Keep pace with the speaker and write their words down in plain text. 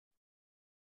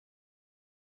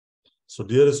So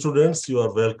dear students, you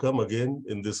are welcome again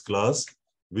in this class.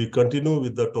 We continue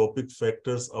with the topic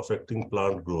factors affecting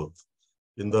plant growth.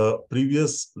 In the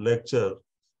previous lecture,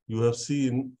 you have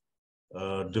seen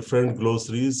different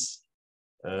glossaries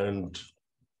and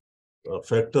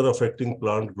factor affecting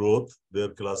plant growth, their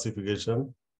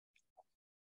classification.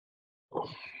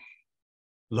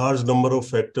 Large number of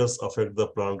factors affect the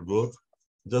plant growth.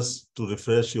 Just to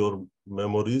refresh your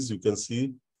memories, you can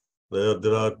see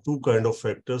there are two kinds of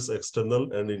factors,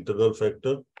 external and internal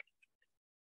factor.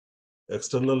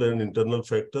 External and internal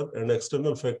factor, and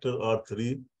external factor are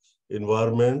three: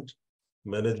 environment,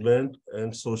 management,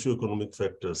 and socio-economic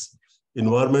factors.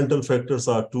 Environmental factors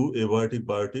are two: abiotic,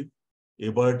 biotic.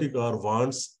 Abiotic are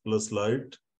wants plus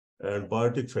light, and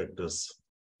biotic factors.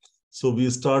 So we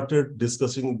started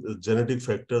discussing the genetic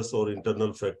factors or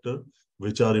internal factor,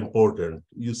 which are important.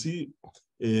 You see,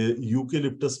 a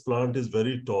eucalyptus plant is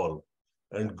very tall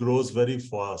and grows very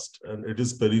fast, and it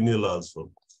is perennial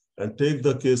also. And take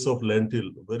the case of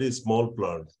lentil, very small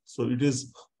plant. So it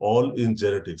is all in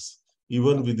genetics.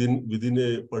 Even within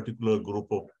a particular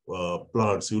group of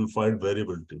plants, you will find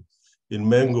variability. In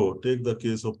mango, take the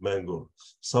case of mango.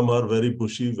 Some are very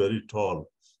bushy, very tall,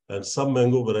 and some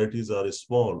mango varieties are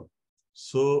small.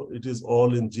 So it is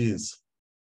all in genes.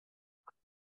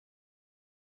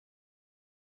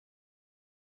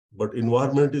 But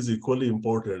environment is equally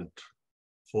important.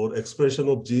 For expression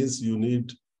of genes, you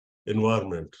need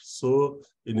environment. So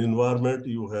in environment,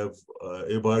 you have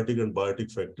abiotic and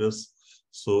biotic factors.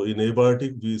 So in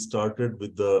abiotic, we started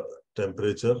with the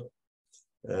temperature,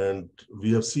 and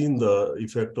we have seen the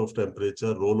effect of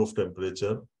temperature, role of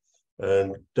temperature,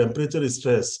 and temperature is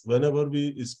stress. Whenever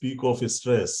we speak of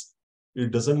stress,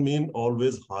 it doesn't mean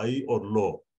always high or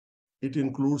low. It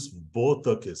includes both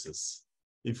the cases.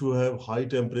 If you have high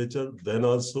temperature, then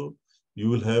also you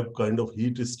will have kind of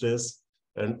heat stress.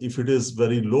 And if it is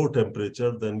very low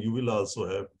temperature, then you will also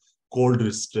have cold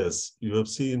stress. You have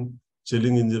seen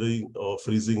chilling injury or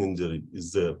freezing injury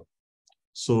is there.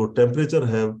 So temperature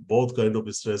have both kind of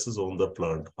stresses on the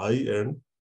plant, high and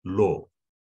low.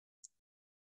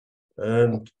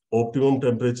 And optimum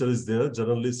temperature is there.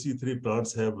 Generally, C3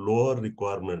 plants have lower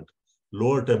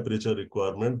temperature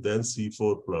requirement than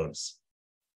C4 plants.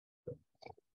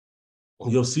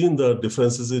 You have seen the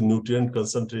differences in nutrient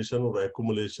concentration or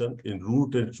accumulation in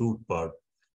root and shoot part.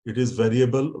 It is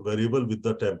variable with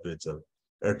the temperature.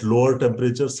 At lower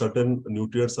temperature, certain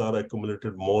nutrients are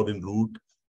accumulated more in root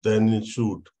than in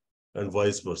shoot, and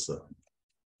vice versa.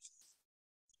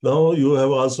 Now, you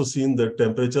have also seen that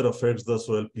temperature affects the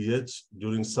soil pH.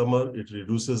 During summer, it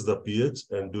reduces the pH,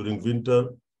 and during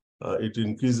winter, it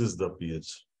increases the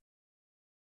pH.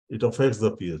 It affects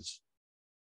the pH.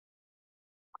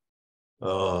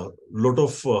 Lot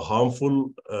of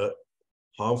harmful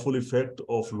effect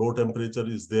of low temperature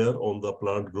is there on the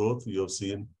plant growth. You have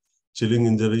seen chilling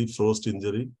injury, frost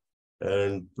injury,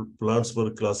 and plants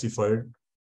were classified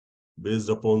based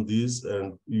upon these.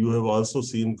 And you have also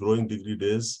seen growing degree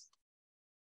days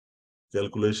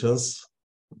calculations.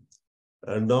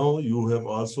 And now you have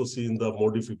also seen the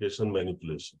modification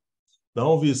manipulation.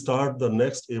 Now we start the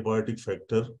next abiotic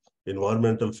factor,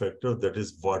 environmental factor, that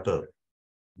is water.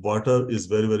 Water is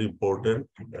very, very important,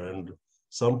 and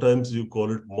sometimes you call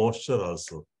it moisture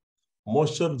also.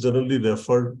 Moisture generally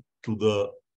referred to the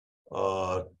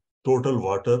total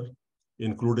water,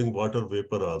 including water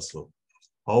vapor also.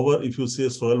 However, if you say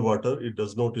soil water, it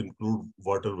does not include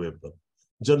water vapor.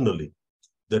 Generally,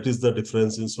 that is the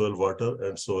difference in soil water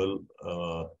and soil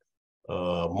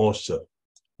moisture.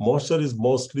 Moisture is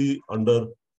mostly under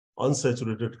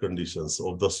unsaturated conditions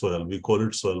of the soil. We call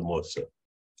it soil moisture.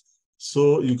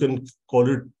 So you can call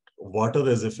it water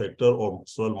as a factor or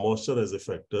soil moisture as a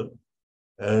factor,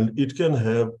 and it can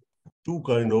have two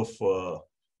kind of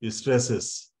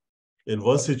stresses. In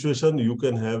one situation, you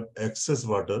can have excess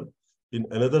water. In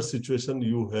another situation,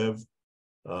 you have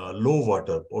low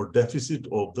water or deficit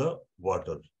of the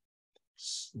water.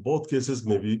 Both cases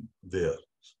may be there.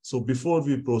 So before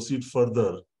we proceed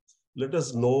further, let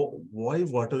us know why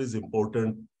water is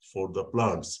important for the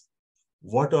plants.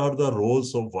 What are the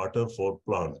roles of water for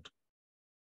plant?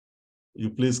 You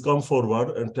please come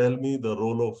forward and tell me the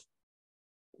role of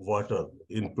water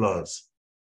in plants.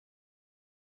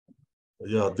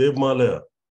 Yeah, Dev Malaya.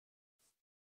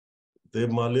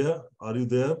 Dev Malaya, are you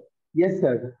there? Yes,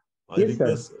 sir. Yes,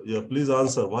 sir. Yeah, please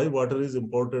answer. Why water is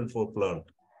important for plant?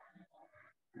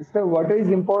 So water is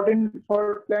important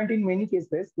for plant in many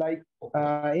cases, like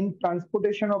in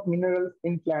transportation of minerals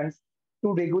in plants,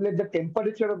 to regulate the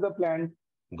temperature of the plant,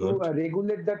 to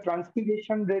regulate the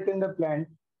transpiration rate in the plant,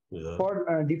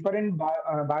 for different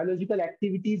biological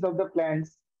activities of the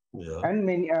plants, Yeah. and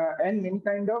many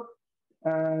kind of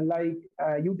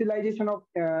utilization of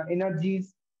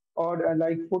energies or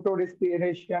like photo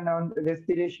respiration and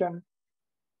respiration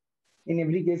in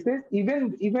every cases,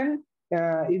 even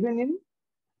in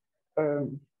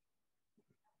um,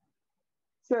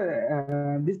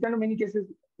 this kind of many cases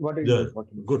water is Yeah,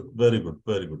 important. good, very good,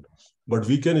 very good. But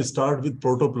we can start with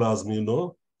protoplasm, you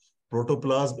know.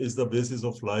 Protoplasm is the basis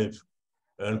of life,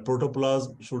 and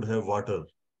protoplasm should have water.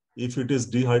 If it is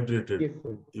dehydrated, Yes,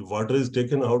 sir. if water is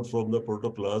taken out from the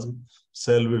protoplasm,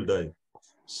 cell will die.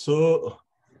 So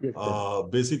Yes, sir.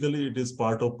 basically, it is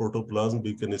part of protoplasm.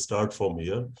 We can start from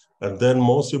here. And then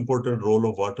most important role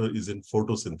of water is in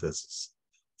photosynthesis.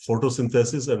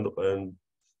 Photosynthesis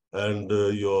and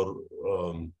your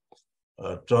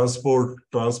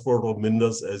transport of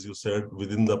minerals, as you said,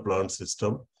 within the plant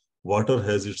system. Water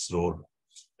has its role.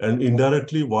 And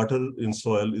indirectly, water in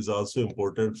soil is also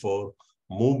important for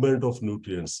movement of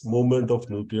nutrients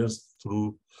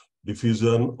through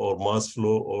diffusion or mass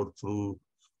flow or through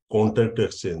contact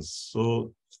exchange.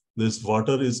 So this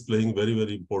water is playing very,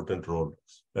 very important role.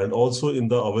 And also in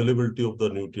the availability of the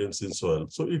nutrients in soil.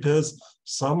 So it has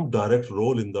some direct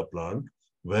role in the plant.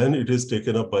 When it is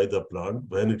taken up by the plant,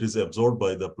 when it is absorbed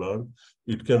by the plant,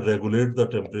 it can regulate the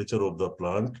temperature of the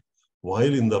plant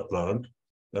while in the plant.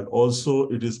 And also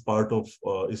it is part of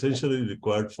essentially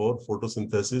required for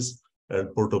photosynthesis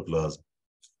and protoplasm.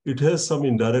 It has some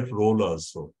indirect role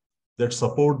also that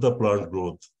support the plant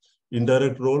growth.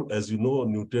 Indirect role, as you know,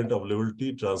 nutrient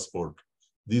availability, transport.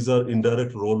 These are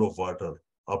indirect role of water,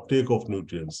 uptake of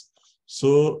nutrients.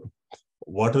 So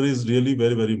water is really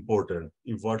very, very important.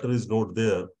 If water is not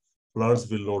there, plants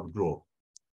will not grow.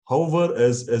 However,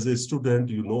 as a student,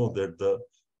 you know that the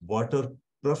water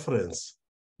preference,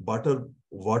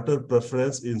 water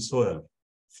preference in soil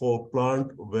for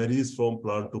plant varies from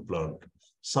plant to plant.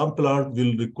 Some plant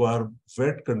will require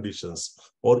wet conditions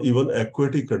or even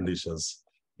aquatic conditions.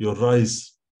 Your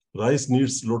rice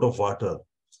needs a lot of water.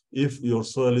 If your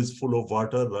soil is full of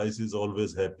water, rice is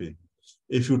always happy.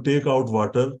 If you take out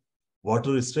water,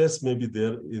 water stress may be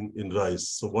there in rice.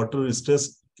 So water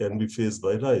stress can be faced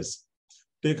by rice.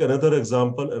 Take another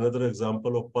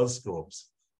example of pulse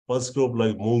crops. Pulse crop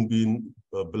like mung bean,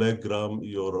 black gram,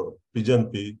 your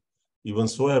pigeon pea, even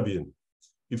soybean.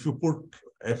 If you put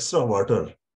extra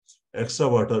water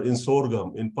in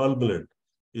sorghum, in palm millet,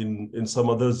 in some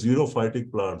other xerophytic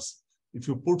plants, if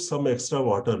you put some extra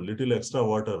water, little extra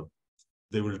water,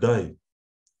 they will die.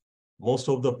 Most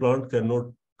of the plant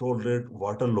cannot tolerate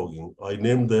water logging. I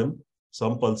named them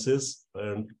some pulses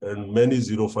and many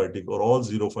xerophytic or all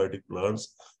xerophytic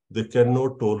plants, they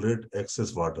cannot tolerate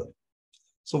excess water.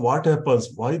 So what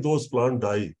happens? Why those plants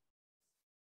die?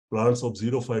 Plants of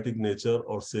xerophytic nature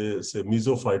or say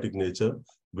mesophytic nature,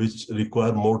 which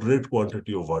require moderate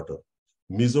quantity of water.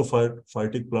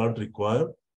 Mesophytic plant require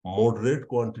moderate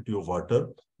quantity of water.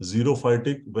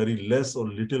 Xerophytic, very less or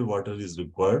little water is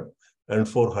required. And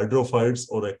for hydrophytes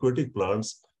or aquatic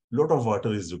plants, lot of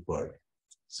water is required.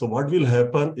 So what will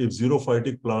happen if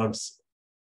xerophytic plants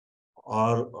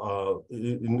are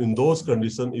in those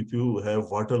conditions, if you have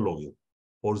water logging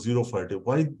or xerophytic,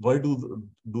 why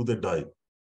do they die?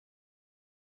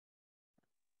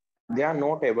 They are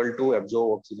not able to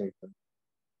absorb oxygen, sir.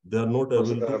 They are not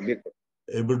because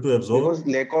able to absorb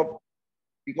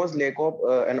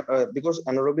because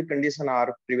anaerobic conditions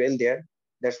are prevail there.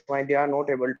 That's why they are not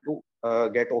able to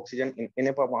get oxygen in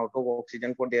enough amount of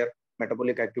oxygen for their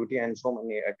metabolic activity and so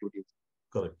many activities.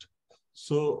 Correct.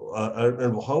 So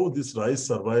and how this rice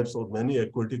survives or many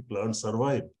aquatic plants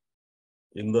survive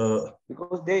in the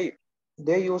because they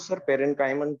use their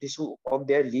parenchymal tissue of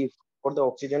their leaf for the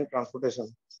oxygen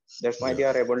transportation. That's why they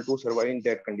are able to survive in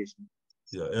that condition.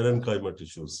 Yeah, parenchyma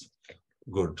tissues.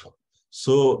 Good.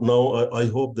 So now I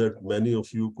hope that many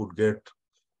of you could get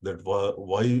that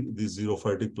why the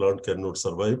xerophytic plant cannot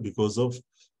survive, because of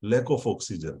lack of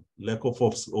oxygen. Lack of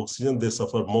oxygen, they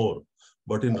suffer more.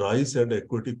 But in rice and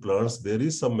aquatic plants, there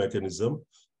is some mechanism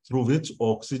through which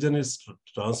oxygen is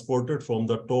transported from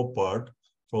the top part,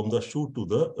 from the shoot to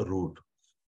the root.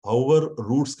 However,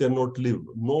 roots cannot live.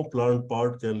 No plant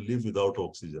part can live without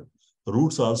oxygen.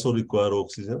 Roots also require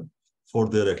oxygen for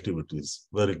their activities.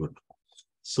 Very good.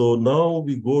 So now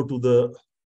we go to the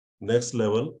next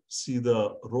level, see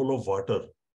the role of water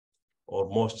or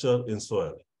moisture in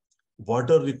soil.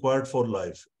 Water required for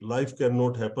life. Life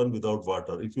cannot happen without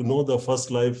water. If you know the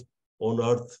first life on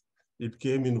earth, it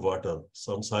came in water.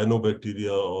 Some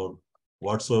cyanobacteria or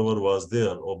whatsoever was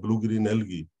there, or blue-green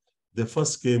algae, they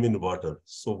first came in water.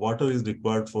 So water is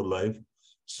required for life.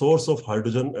 Source of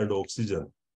hydrogen and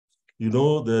oxygen. You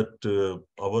know that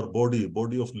our body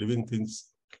of living things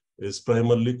is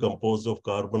primarily composed of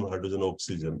carbon, hydrogen,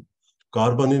 oxygen.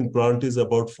 Carbon in plant is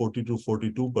about 40 to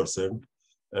 42%,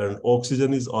 and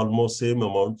oxygen is almost same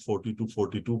amount, 40 to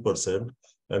 42%,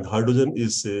 and hydrogen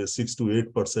is 6 to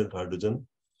 8% hydrogen,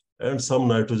 and some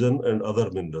nitrogen and other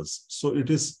minerals. So it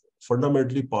is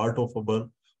fundamentally part of our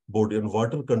body, and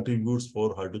water contributes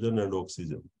for hydrogen and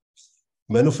oxygen.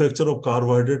 Manufacture of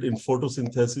carbohydrate in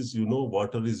photosynthesis,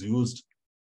 water is used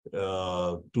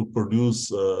to produce,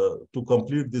 to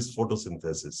complete this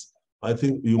photosynthesis. I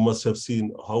think you must have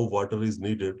seen how water is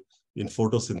needed in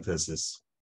photosynthesis.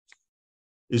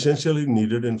 Essentially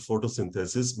needed in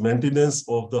photosynthesis, maintenance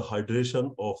of the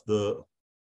hydration of the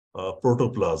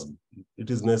protoplasm. It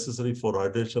is necessary for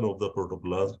hydration of the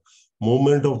protoplasm,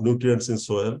 movement of nutrients in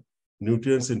soil,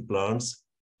 nutrients in plants,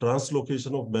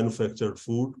 translocation of manufactured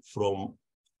food from,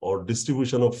 or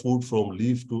distribution of food from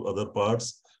leaf to other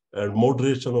parts, and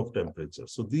moderation of temperature.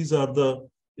 So these are the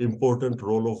important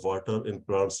role of water in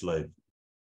plants' life.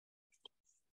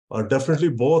 Definitely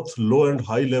both low and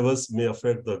high levels may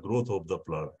affect the growth of the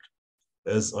plant.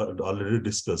 As already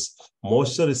discussed,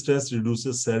 moisture stress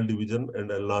reduces cell division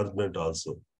and enlargement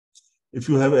also. If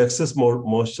you have excess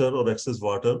moisture or excess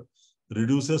water,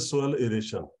 reduces soil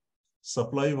aeration.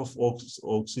 Supply of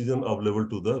oxygen available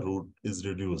to the root is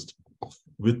reduced.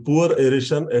 With poor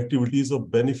aeration, activities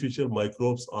of beneficial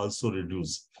microbes also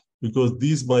reduce, because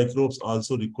these microbes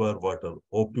also require water,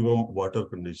 optimum water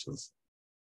conditions.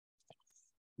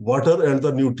 Water and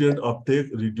the nutrient uptake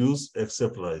reduce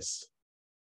except rice.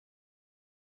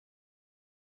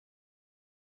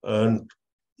 And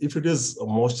if it is a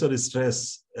moisture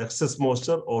stress, excess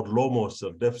moisture or low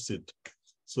moisture deficit.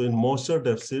 So in moisture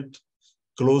deficit,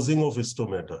 closing of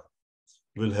stomata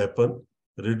will happen,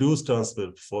 reduce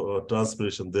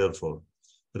transpiration therefore,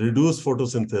 reduce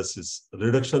photosynthesis,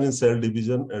 reduction in cell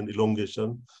division and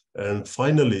elongation, and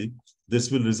finally, this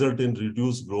will result in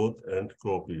reduced growth and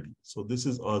crop yield. So this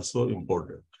is also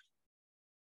important.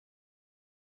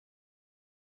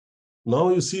 Now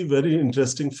you see very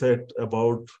interesting fact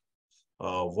about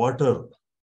water.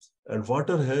 And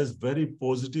water has very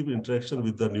positive interaction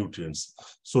with the nutrients.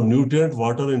 So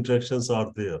nutrient-water interactions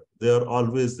are there. They are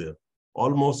always there,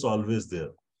 almost always there.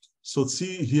 So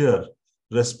see here,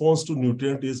 response to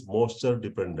nutrient is moisture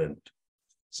dependent.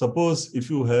 Suppose if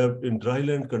you have in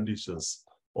dryland conditions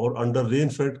or under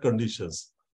rain-fed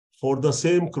conditions, for the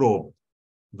same crop,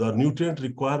 the nutrient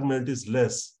requirement is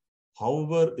less.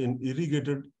 However, in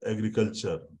irrigated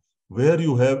agriculture, where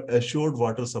you have assured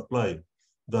water supply,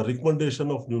 the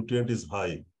recommendation of nutrient is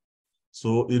high.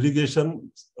 So irrigation,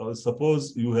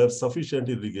 suppose you have sufficient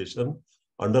irrigation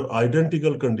under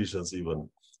identical conditions even.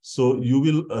 So you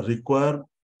will require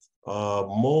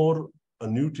more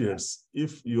nutrients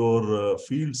if your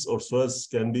fields or soils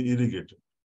can be irrigated.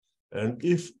 And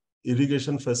if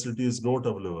irrigation facility is not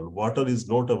available, water is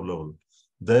not available,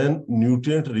 then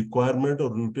nutrient requirement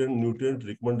or nutrient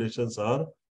recommendations are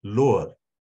lower.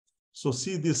 So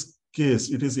see this case,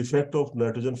 it is effect of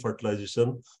nitrogen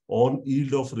fertilization on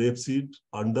yield of rapeseed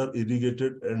under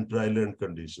irrigated and dryland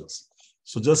conditions.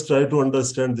 So just try to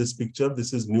understand this picture.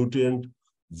 This is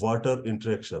nutrient-water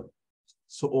interaction.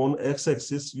 So on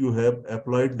x-axis, you have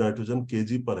applied nitrogen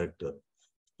kg per hectare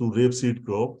to rapeseed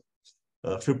crop,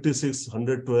 56,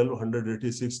 112,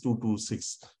 186,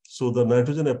 226. So the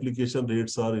nitrogen application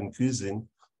rates are increasing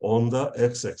on the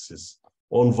x-axis.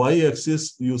 On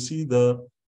y-axis, you see the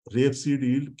rapeseed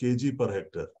yield kg per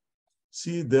hectare.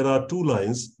 See, there are two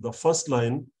lines. The first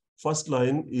line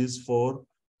is for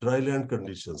dryland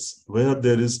conditions, where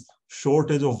there is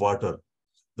shortage of water.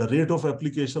 The rate of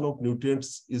application of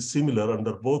nutrients is similar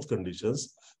under both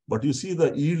conditions, but you see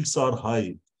the yields are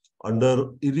high under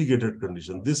irrigated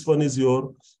condition. This one is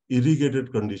your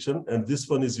irrigated condition, and this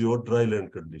one is your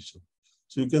dryland condition.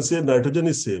 So you can say nitrogen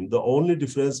is same. The only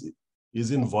difference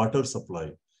is in water supply.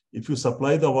 If you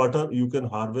supply the water, you can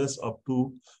harvest up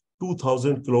to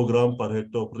 2,000 kilogram per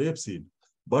hectare of rapeseed.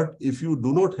 But if you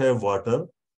do not have water,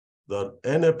 the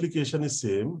N application is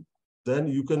same, then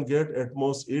you can get at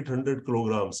most 800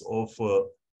 kilograms of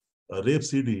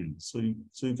rapeseed yield. So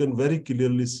you can very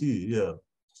clearly see here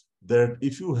that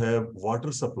if you have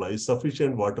water supply,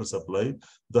 sufficient water supply,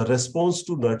 the response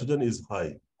to nitrogen is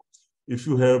high. If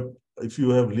you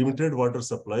have limited water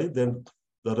supply, then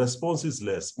the response is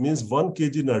less. Means 1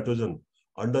 kg nitrogen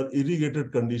under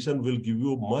irrigated condition will give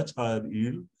you much higher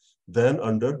yield than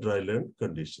under dryland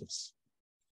conditions.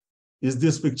 Is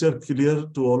this picture clear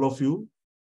to all of you?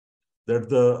 That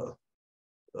the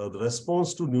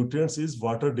response to nutrients is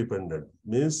water dependent,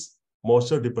 means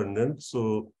moisture dependent.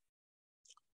 So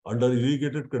under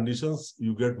irrigated conditions,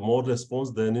 you get more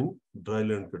response than in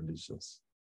dryland conditions.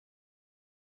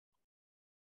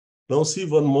 Now see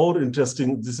one more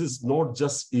interesting, this is not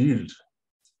just yield.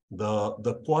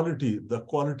 The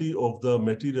quality of the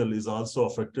material is also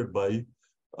affected by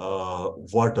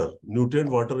water.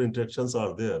 Nutrient-water interactions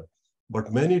are there,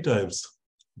 but many times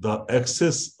the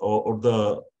excess or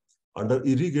the under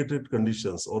irrigated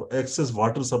conditions or excess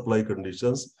water supply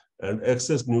conditions and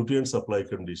excess nutrient supply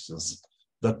conditions,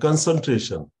 the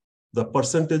concentration, the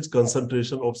percentage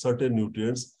concentration of certain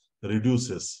nutrients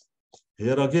reduces.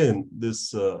 Here again,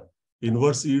 this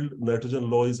inverse yield nitrogen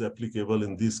law is applicable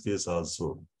in this case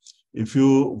also. If you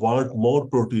want more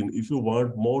protein, if you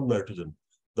want more nitrogen,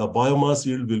 the biomass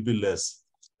yield will be less.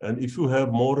 And if you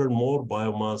have more and more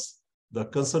biomass, the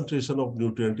concentration of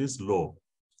nutrient is low.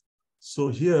 So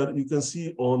here you can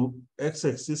see on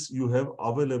x-axis, you have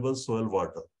available soil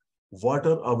water,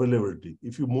 water availability.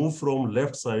 If you move from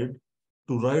left side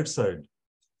to right side,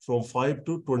 from 5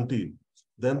 to 20,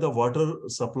 then the water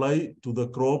supply to the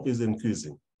crop is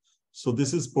increasing. So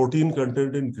this is protein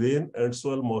content in grain and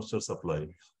soil moisture supply.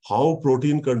 How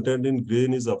protein content in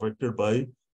grain is affected by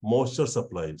moisture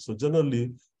supply. So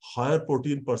generally, higher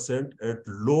protein percent at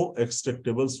low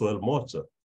extractable soil moisture.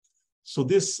 So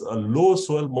this low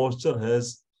soil moisture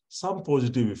has some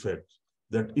positive effect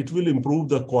that it will improve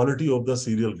the quality of the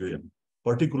cereal grain,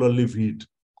 particularly wheat.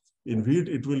 In wheat,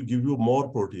 it will give you more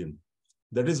protein.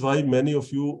 That is why many of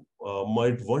you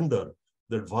might wonder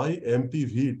that why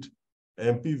MP wheat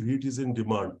is in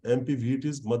demand. MP wheat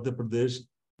is Madhya Pradesh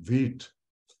wheat.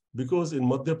 Because in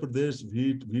Madhya Pradesh,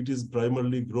 wheat is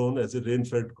primarily grown as a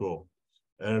rain-fed crop.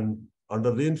 And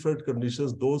under rain-fed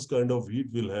conditions, those kind of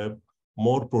wheat will have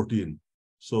more protein.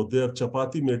 So their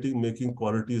chapati making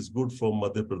quality is good from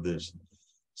Madhya Pradesh.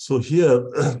 So here,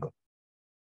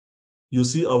 you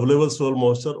see available soil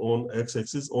moisture on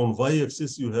x-axis. On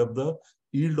y-axis, you have the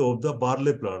yield of the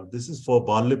barley plant. This is for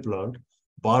barley plant.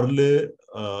 Barley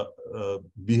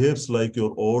behaves like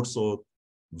your oats or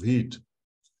wheat.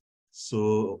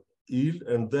 So yield,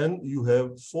 and then you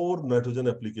have 4 nitrogen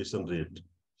application rate.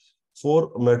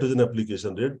 4 nitrogen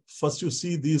application rate. First, you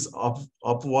see these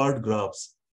upward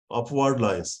graphs, upward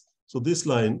lines. So this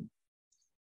line,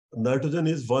 nitrogen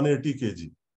is 180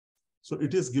 kg. So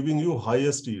it is giving you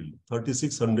highest yield,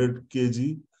 3600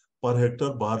 kg per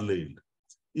hectare barley yield.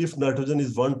 If nitrogen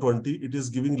is 120, it is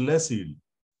giving less yield.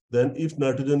 Then if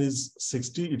nitrogen is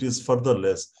 60, it is further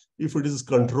less. If it is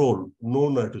control, no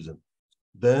nitrogen,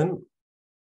 then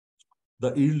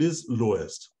the yield is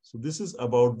lowest. So this is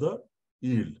about the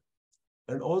yield.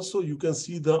 And also you can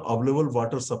see the available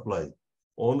water supply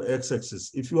on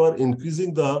x-axis. If you are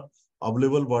increasing the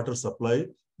available water supply,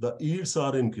 the yields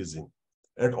are increasing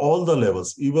at all the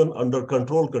levels, even under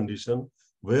control condition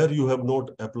where you have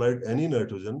not applied any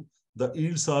nitrogen, the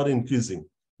yields are increasing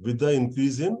with the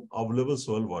increase in available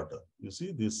soil water. You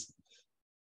see this.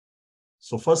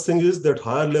 So first thing is that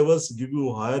higher levels give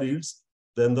you higher yields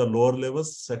than the lower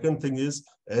levels. Second thing is,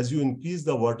 as you increase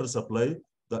the water supply,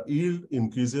 the yield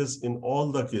increases in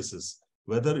all the cases,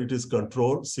 whether it is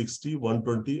control 60,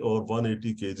 120 or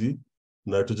 180 kg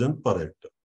nitrogen per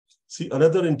hectare. See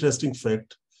another interesting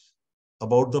fact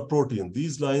about the protein.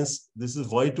 These lines, this is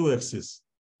Y2 axis.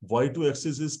 Y2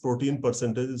 axis is protein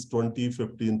percentage is 20,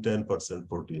 15, 10%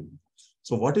 protein.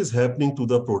 So what is happening to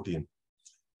the protein?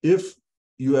 If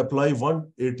you apply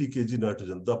 180 kg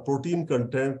nitrogen, the protein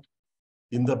content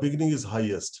in the beginning is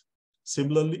highest.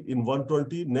 Similarly, in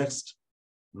 120, next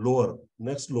lower,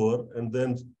 and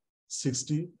then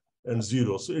 60 and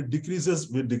 0. So it decreases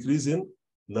with decrease in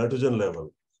nitrogen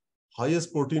level.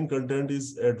 Highest protein content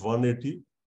is at 180,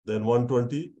 then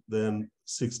 120, then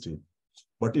 60.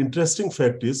 But interesting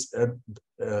fact is that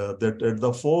at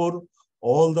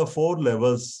all the four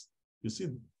levels, you see,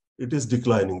 it is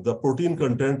declining. The protein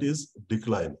content is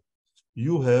declining.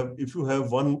 If you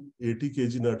have 180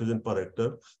 kg nitrogen per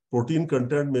hectare, protein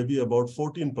content may be about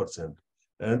 14%.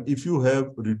 And if you have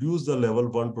reduced the level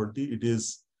 120, it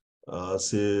is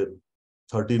say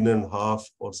 13.5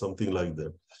 or something like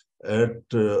that.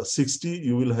 At 60,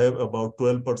 you will have about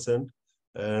 12%.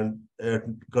 And at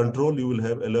control, you will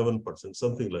have 11%,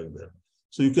 something like that.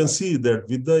 So you can see that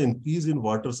with the increase in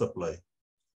water supply,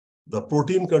 the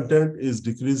protein content is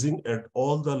decreasing at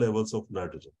all the levels of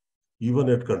nitrogen, even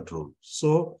at control.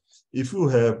 So if you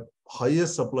have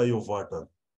highest supply of water,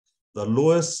 the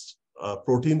lowest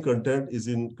protein content is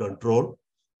in control,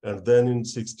 and then in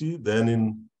 60, then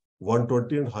in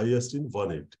 120, and highest in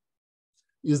 180.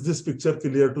 Is this picture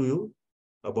clear to you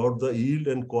about the yield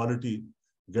and quality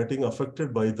getting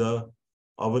affected by the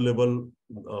available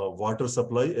water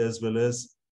supply as well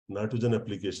as nitrogen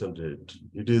application rate?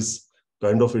 It is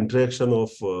kind of interaction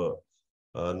of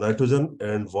nitrogen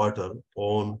and water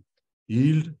on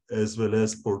yield as well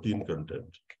as protein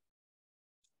content.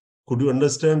 Could you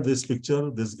understand this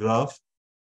picture, this graph?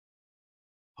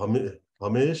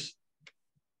 Hamesh?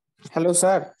 Hello,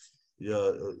 sir.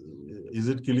 Yeah, is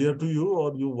it clear to you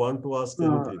or you want to ask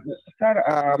anything? Sir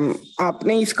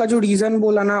आपने इसका जो reason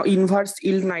बोला ना inverse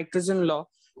yield nitrogen law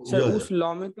sir उस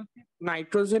law में तो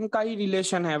nitrogen का ही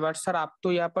relation है बट सर आप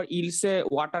तो यहाँ पर यील्ड से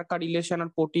वाटर का रिलेशन और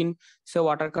प्रोटीन से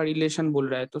वाटर का रिलेशन बोल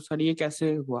रहे हैं तो सर ये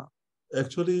कैसे हुआ?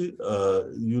 Actually,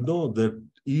 you know that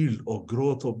yield or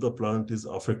growth of the plant is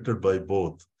affected by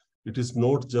both. It is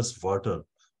not just water,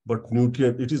 but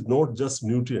nutrient. It is not just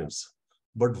nutrients,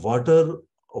 but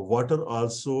water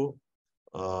also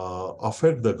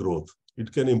affect the growth.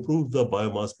 It can improve the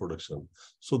biomass production.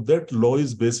 So that law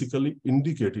is basically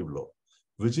indicative law,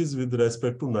 which is with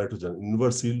respect to nitrogen,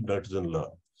 inverse yield nitrogen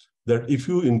law, that if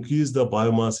you increase the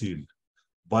biomass yield,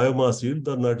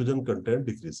 the nitrogen content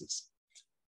decreases.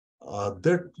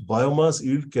 That biomass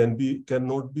yield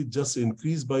cannot be just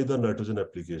increased by the nitrogen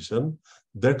application.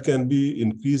 That can be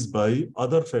increased by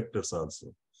other factors also.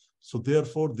 So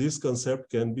therefore, this concept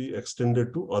can be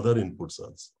extended to other inputs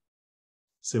also.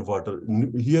 Say water.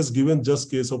 He has given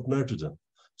just case of nitrogen.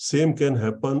 Same can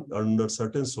happen under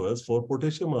certain soils for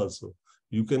potassium also.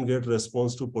 You can get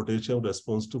response to potassium,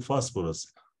 response to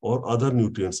phosphorus or other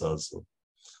nutrients also.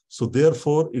 So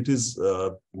therefore, it is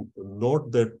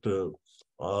not that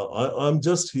I'm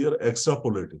just here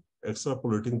extrapolating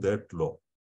that law.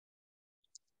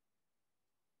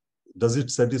 Does it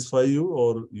satisfy you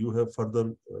or you have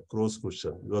further cross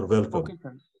question? You are welcome. Okay,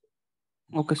 sir.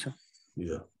 Okay, sir.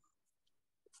 Yeah.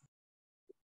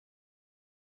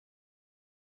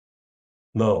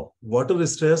 Now, water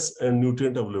stress and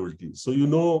nutrient availability. So, you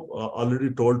know, already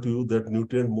told you that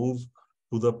nutrient move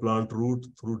to the plant root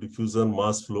through diffusion,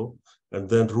 mass flow, and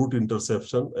then root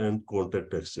interception and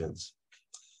contact exchange.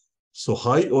 So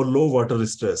high or low water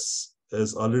stress,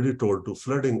 as already told, to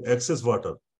flooding, excess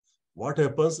water. What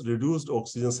happens? Reduced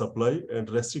oxygen supply and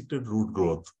restricted root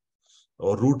growth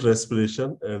or root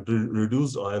respiration and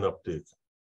reduced ion uptake.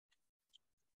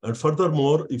 And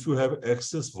furthermore, if you have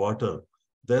excess water,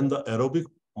 then the aerobic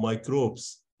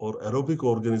microbes or aerobic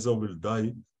organism will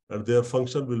die and their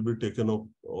function will be taken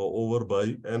over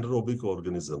by anaerobic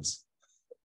organisms.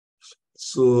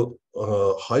 So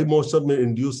high moisture may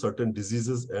induce certain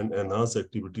diseases and enhance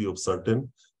activity of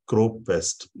certain crop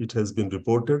pests. It has been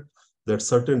reported that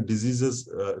certain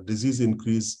disease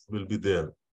increase will be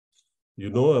there.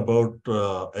 You know about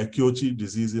Akiochi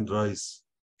disease in rice.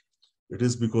 It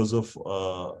is because of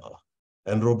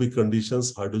anaerobic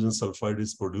conditions, hydrogen sulfide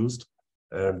is produced,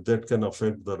 and that can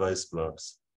affect the rice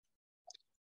plants.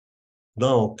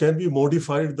 Now, can we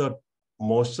modify the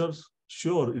moisture?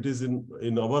 Sure, it is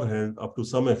in our hand up to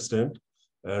some extent,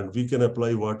 and we can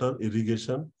apply water,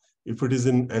 irrigation. If it is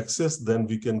in excess, then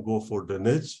we can go for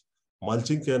drainage.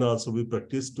 Mulching can also be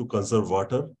practiced to conserve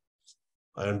water.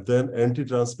 And then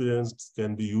anti-transpirants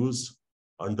can be used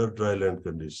under dry land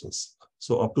conditions.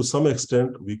 So up to some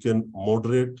extent, we can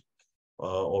moderate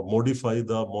or modify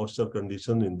the moisture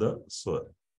condition in the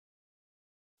soil.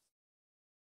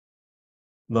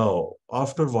 Now,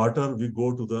 after water, we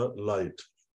go to the light.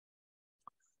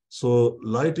 So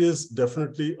light is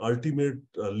definitely ultimate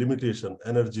limitation,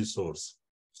 energy source.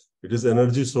 It is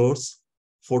energy source.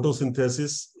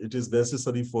 Photosynthesis, it is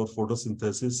necessary for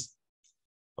photosynthesis.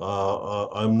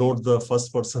 I'm not the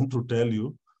first person to tell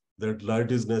you that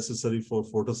light is necessary for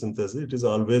photosynthesis. It is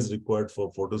always required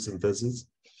for photosynthesis.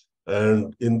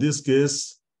 And in this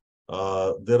case,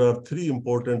 there are three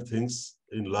important things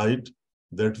in light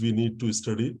that we need to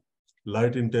study: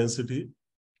 light intensity,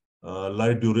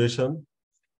 light duration,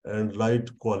 and light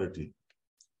quality.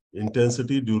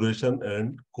 Intensity, duration,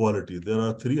 and quality. There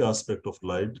are three aspects of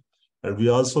light. And we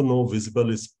also know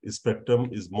visible spectrum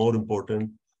is more important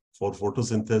for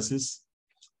photosynthesis.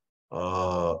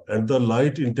 And the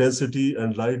light intensity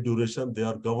and light duration, they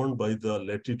are governed by the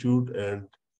latitude and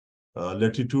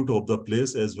latitude of the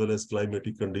place as well as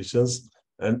climatic conditions.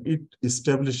 And it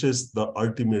establishes the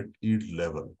ultimate yield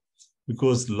level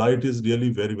because light is really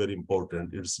very, very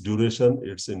important. Its duration,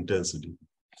 its intensity.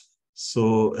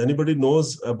 So anybody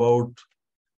knows about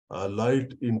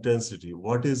light intensity?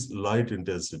 What is light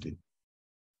intensity?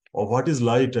 Or what is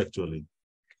light actually?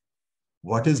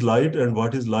 What is light and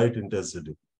what is light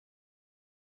intensity?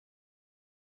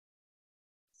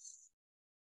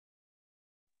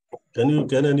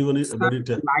 Can anybody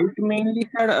tell? Light mainly,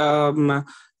 sir,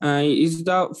 is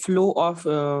the flow of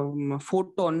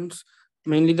photons,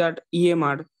 mainly that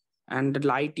EMR, and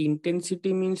light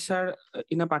intensity means, sir,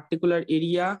 in a particular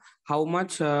area, how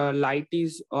much light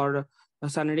is or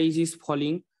sun rays is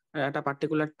falling at a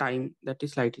particular time, that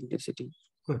is light intensity.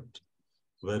 Good.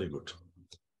 Very good.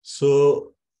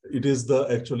 So it is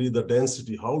actually the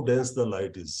density, how dense the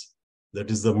light is. That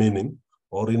is the meaning.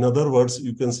 Or in other words,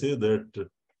 you can say that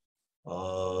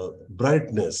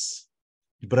brightness,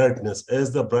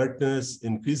 as the brightness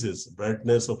increases,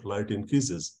 brightness of light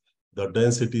increases, the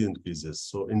density increases.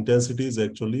 So intensity is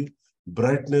actually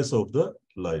brightness of the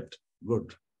light.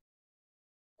 Good.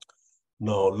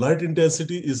 Now, light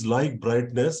intensity is like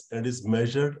brightness and is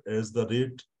measured as the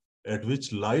rate at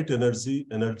which light energy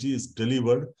is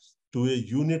delivered to a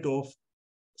unit of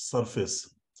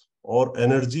surface or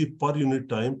energy per unit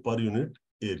time per unit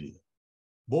area.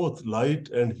 Both light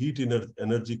and heat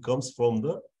energy comes from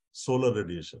the solar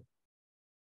radiation.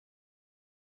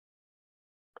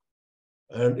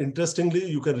 And interestingly,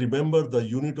 you can remember the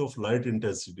unit of light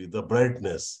intensity, the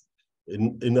brightness.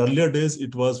 In earlier days,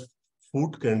 it was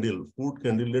foot candle.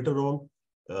 Later on,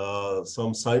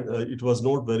 it was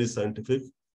not very scientific,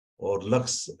 or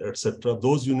lux, etc.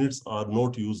 Those units are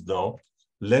not used now.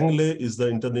 Langley is the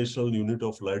international unit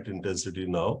of light intensity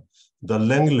now. The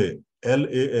Langley,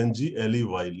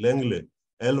 Langley, Langley,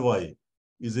 Ly,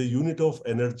 is a unit of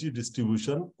energy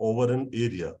distribution over an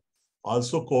area,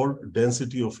 also called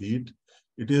density of heat.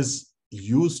 It is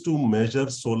used to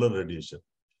measure solar radiation.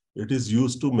 It is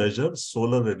used to measure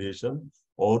solar radiation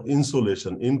or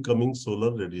insolation, incoming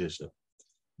solar radiation.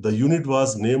 The unit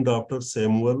was named after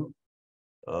Samuel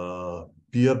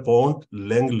Pierpont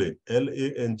Langley,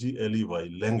 Langley,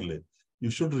 Langley. You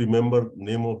should remember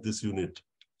name of this unit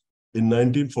in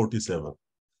 1947.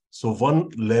 So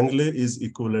one Langley is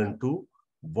equivalent to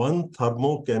 1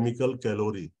 thermochemical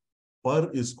calorie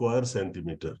per square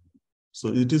centimeter. So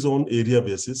it is on area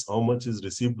basis, how much is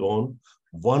received on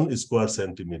 1 square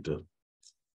centimeter.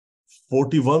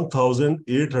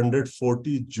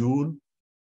 41,840 joule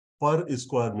per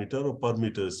square meter or per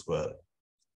meter square.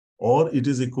 Or it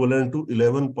is equivalent to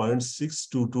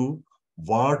 11.622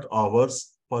 watt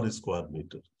hours per square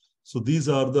meter. So these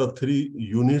are the 3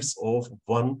 units of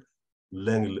one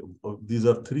Langley. These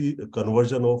are 3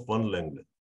 conversion of one Langley.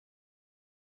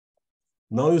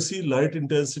 Now you see light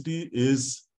intensity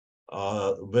is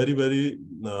very, very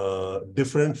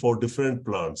different for different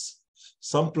plants.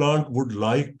 Some plant would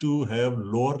like to have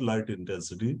lower light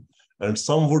intensity and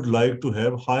some would like to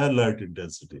have higher light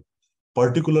intensity.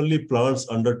 Particularly plants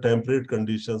under temperate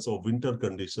conditions or winter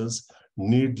conditions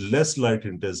need less light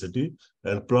intensity,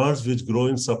 and plants which grow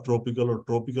in subtropical or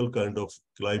tropical kind of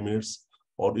climates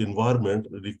or environment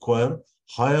require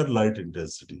higher light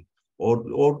intensity.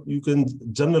 Or you can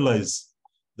generalize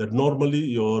that normally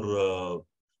your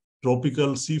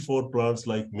tropical C4 plants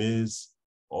like maize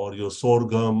or your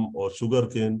sorghum or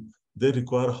sugarcane, they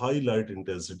require high light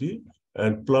intensity,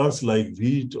 and plants like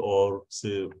wheat or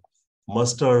say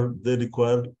mustard, they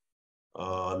require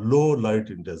low light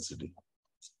intensity.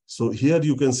 So here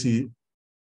you can see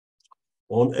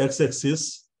on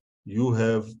x-axis you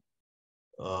have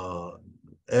L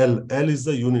is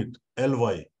the unit,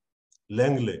 Ly,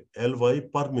 Langley, Ly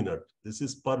per minute. This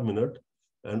is per minute.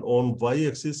 And on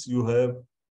y-axis you have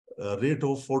rate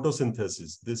of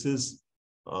photosynthesis. This is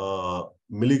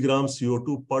milligram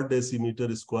CO2 per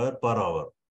decimeter square per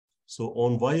hour. So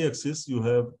on y-axis you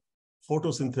have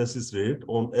photosynthesis rate,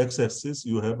 on x-axis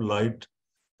you have light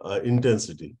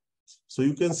intensity. So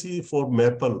you can see for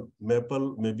maple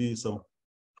maybe some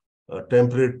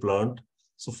temperate plant.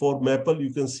 So for maple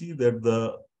you can see that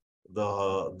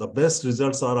the best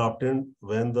results are obtained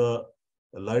when the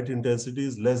light intensity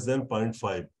is less than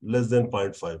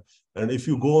 0.5. And if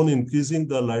you go on increasing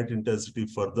the light intensity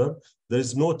further, there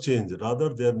is no change.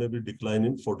 Rather, there may be decline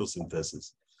in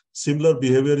photosynthesis. Similar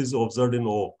behavior is observed in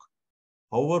oak.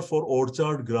 However, for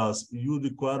orchard grass, you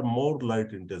require more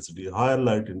light intensity, higher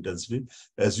light intensity.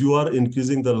 As you are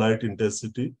increasing the light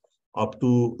intensity up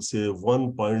to say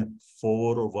 1.4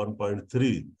 or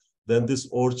 1.3, then this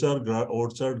orchard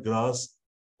grass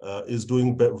is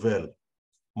doing well,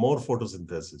 more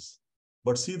photosynthesis.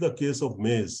 But see the case of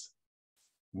maize.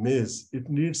 Maize, it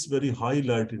needs very high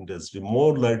light intensity,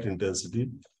 more light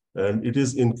intensity, and it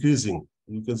is increasing.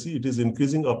 You can see it is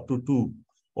increasing up to 2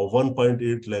 or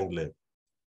 1.8 Langley.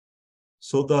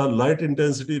 So the light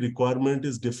intensity requirement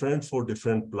is different for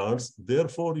different plants.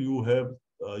 Therefore, you have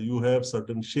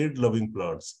certain shade-loving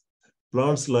plants.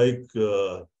 Plants like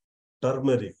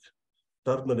turmeric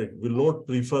will not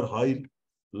prefer high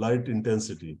light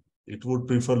intensity. It would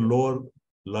prefer lower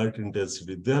light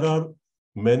intensity. There are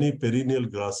many perennial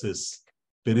grasses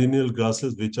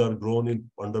which are grown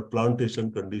under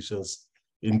plantation conditions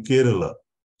in Kerala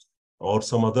or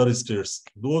some other states.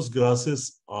 Those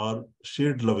grasses are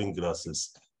shade-loving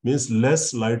grasses. means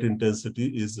less light intensity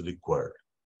is required.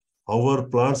 However,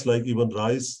 plants like even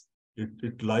rice,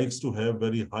 it likes to have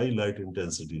very high light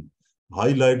intensity.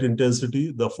 High light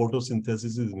intensity, the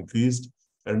photosynthesis is increased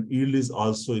and yield is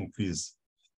also increased.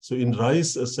 So in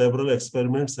rice, several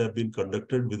experiments have been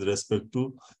conducted with respect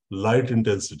to light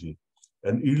intensity.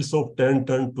 And yields of 10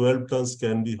 tons, 12 tons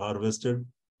can be harvested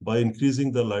by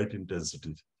increasing the light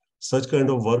intensity. Such kind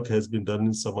of work has been done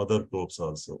in some other crops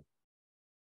also.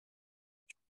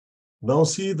 Now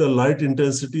see the light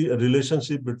intensity, a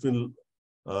relationship between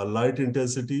light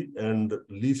intensity and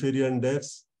leaf area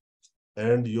index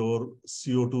and your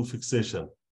CO2 fixation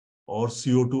or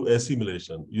CO2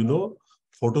 assimilation. You know,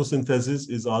 photosynthesis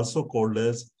is also called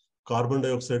as carbon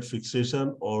dioxide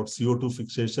fixation or CO2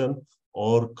 fixation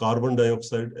or carbon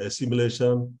dioxide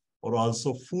assimilation or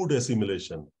also food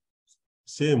assimilation.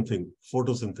 Same thing,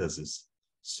 photosynthesis.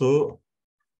 So,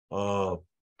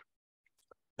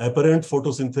 apparent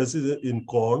photosynthesis in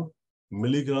corn,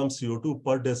 milligram CO2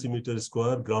 per decimeter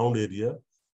square ground area,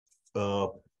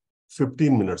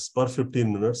 15 minutes per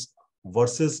 15 minutes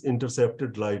versus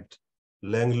intercepted light,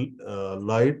 Langley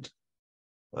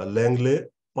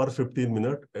per 15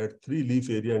 minutes at 3 leaf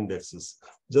area indexes.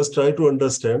 Just try to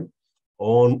understand,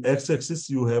 on x-axis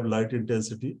you have light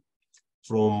intensity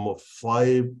from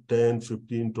 5, 10,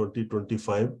 15, 20,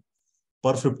 25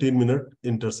 per 15 minute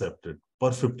intercepted,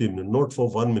 per 15 minute, not for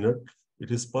 1 minute, it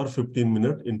is per 15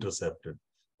 minute intercepted.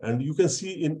 And you can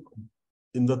see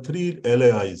in the 3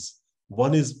 LAIs,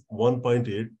 one is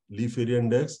 1.8 leaf area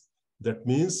index. That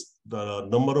means the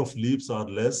number of leaves are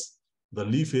less. The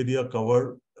leaf area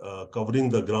covering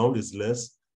the ground is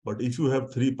less. But if you have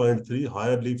 3.3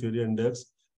 higher leaf area index,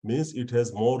 means it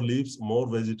has more leaves, more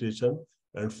vegetation.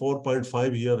 And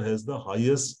 4.5 here has the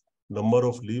highest number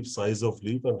of leaves, size of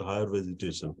leaf, and higher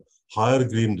vegetation, higher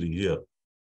greenery here.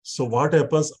 So what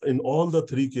happens in all the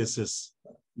 3 cases,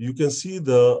 you can see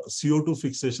the CO2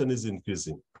 fixation is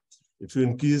increasing. If you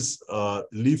increase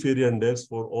leaf area index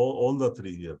for all the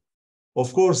 3 here.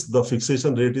 Of course, the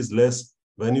fixation rate is less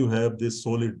when you have this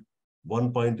solid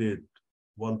 1.8.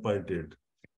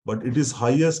 But it is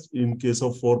highest in case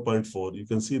of 4.4. You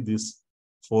can see this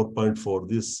 4.4,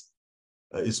 this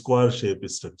square shape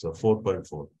structure,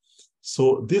 4.4.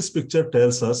 So this picture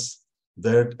tells us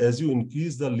that as you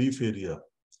increase the leaf area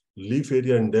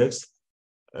index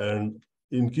and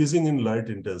increasing in light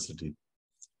intensity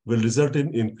will result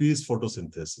in increased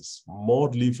photosynthesis. More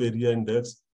leaf area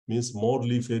index means more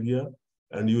leaf area,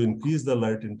 and you increase the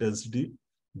light intensity,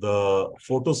 the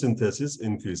photosynthesis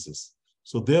increases.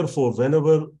 So therefore,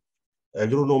 whenever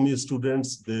agronomy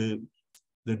students, they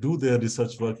do their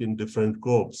research work in different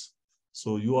crops,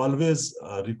 so you always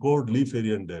record leaf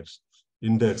area index.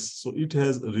 So it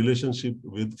has a relationship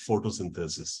with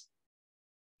photosynthesis.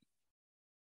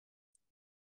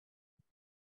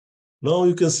 Now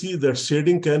you can see that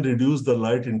shading can reduce the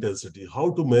light intensity. How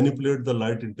to manipulate the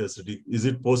light intensity? Is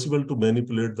it possible to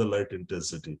manipulate the light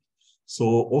intensity?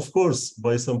 So of course,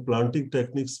 by some planting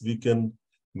techniques, we can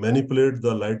manipulate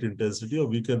the light intensity or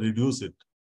we can reduce it.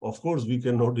 Of course, we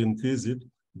cannot increase it,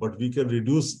 but we can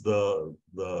reduce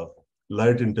the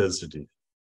light intensity.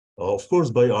 Of course,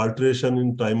 by alteration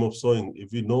in time of sowing,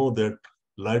 if we know that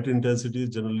light intensity is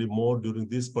generally more during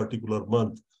this particular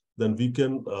month, then we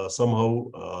can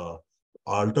somehow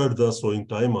alter the sowing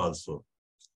time also.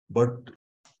 But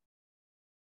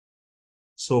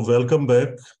so welcome back.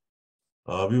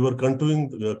 We were continue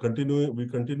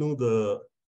the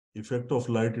effect of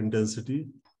light intensity.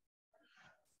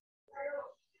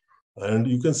 And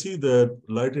you can see that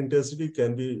light intensity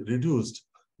can be reduced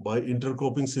by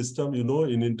intercropping system. You know,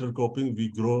 in intercropping, we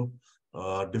grow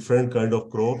different kind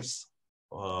of crops.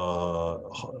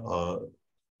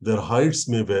 Their heights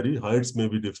may vary, heights may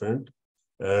be different.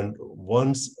 And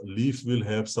one's leaf will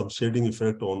have some shading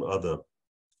effect on other.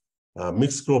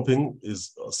 Mixed cropping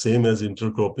is same as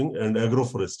intercropping, and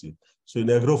agroforestry. So in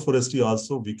agroforestry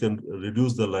also, we can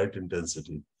reduce the light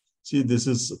intensity. See, this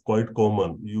is quite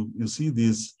common. You see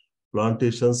these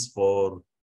plantations for,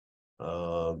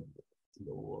 can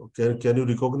you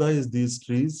recognize these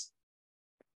trees?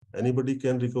 Anybody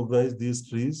can recognize these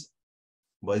trees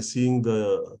by seeing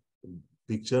the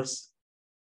pictures?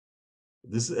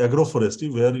 This is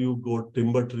agroforestry, where you go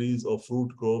timber trees or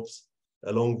fruit crops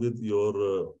along with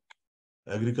your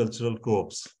agricultural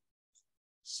crops.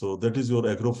 So that is your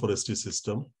agroforestry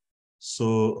system.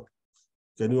 So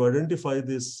can you identify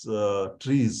this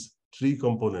tree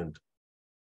component?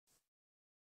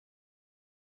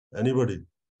 Anybody?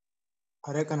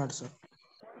 Areca nut, sir.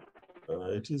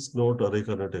 It is not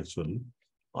areca nut actually.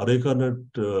 Areca nut,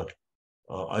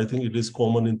 I think it is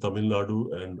common in Tamil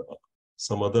Nadu and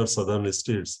some other southern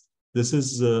states. This is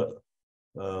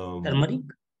Turmeric?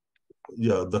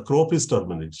 Yeah, the crop is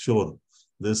turmeric, sure.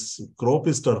 This crop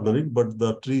is turmeric, but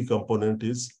the tree component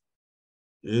is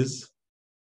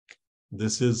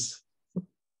this is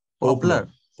poplar.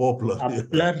 Poplar.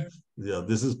 Poplar. Yeah,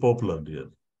 this is poplar, dear.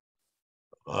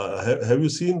 Have you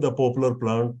seen the poplar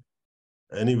plant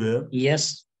anywhere?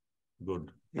 Yes.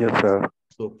 Good. Yes, sir.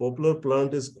 So poplar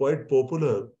plant is quite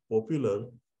popular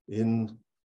in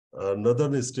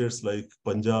northern states like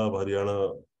Punjab,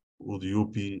 Haryana,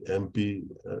 UP, MP,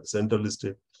 central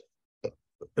state.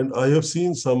 And I have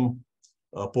seen some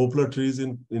poplar trees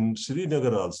in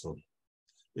Srinagar also.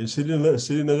 In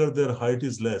Srinagar, their height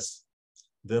is less.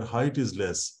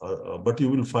 But you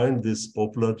will find this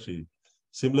poplar tree.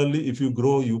 Similarly, if you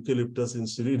grow eucalyptus in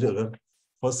Srinagar,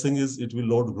 first thing is it will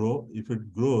not grow. If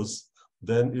it grows,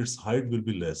 then its height will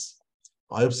be less.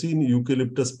 I have seen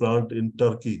eucalyptus plant in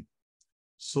Turkey.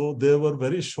 So they were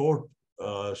very short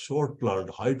plant.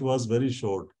 Height was very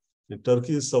short. In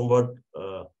Turkey is somewhat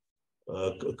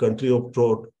country of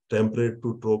temperate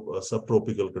to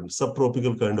subtropical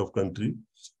kind of country.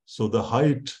 So the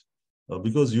height,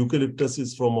 because eucalyptus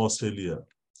is from Australia.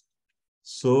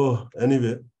 So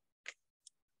anyway,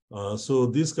 so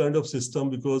this kind of system,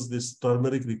 because this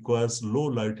turmeric requires low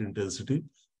light intensity,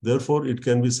 therefore it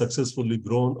can be successfully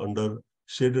grown under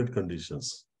shaded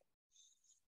conditions.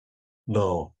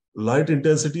 Now, light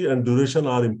intensity and duration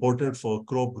are important for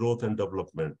crop growth and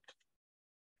development.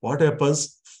 What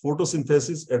happens?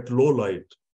 Photosynthesis at low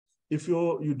light. If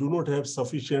you do not have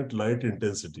sufficient light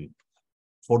intensity,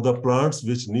 for the plants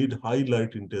which need high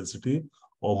light intensity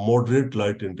or moderate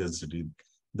light intensity,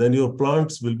 then your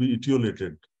plants will be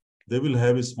etiolated. They will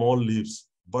have small leaves,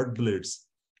 bud blades,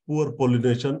 poor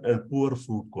pollination, and poor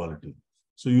fruit quality.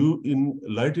 So in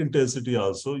light intensity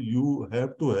also, you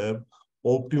have to have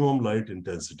optimum light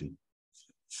intensity.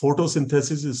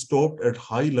 Photosynthesis is stopped at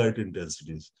high light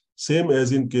intensities. Same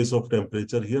as in case of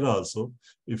temperature, here also,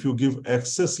 if you give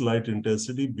excess light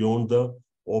intensity beyond the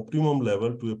optimum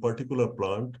level to a particular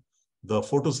plant, the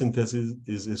photosynthesis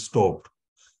is stopped.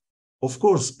 Of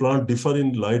course, plants differ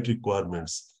in light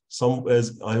requirements. Some,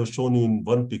 as I have shown you in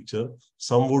one picture,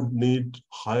 some would need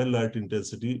higher light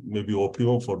intensity, maybe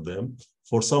optimum for them.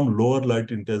 For some, lower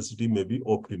light intensity may be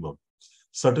optimum.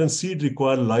 Certain seeds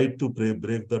require light to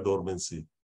break the dormancy,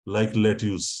 like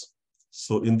lettuce.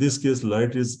 So in this case,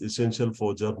 light is essential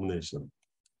for germination.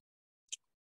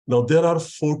 Now, there are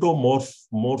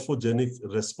photomorphogenic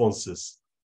responses.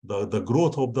 The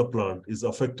growth of the plant is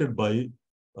affected by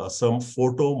some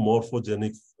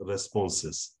photomorphogenic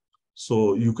responses.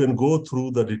 So you can go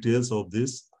through the details of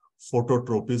this: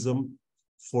 phototropism,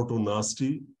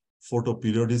 photonasty,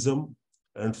 photoperiodism,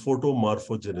 and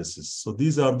photomorphogenesis. So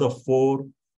these are the four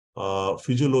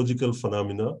physiological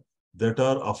phenomena that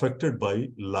are affected by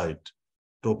light: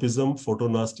 tropism,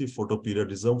 photonasty,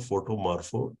 photoperiodism,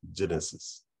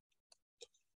 photomorphogenesis.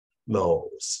 Now,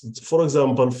 for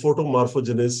example,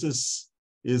 photomorphogenesis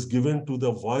is given to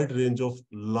the wide range of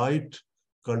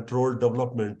light-controlled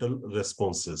developmental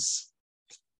responses.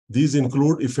 These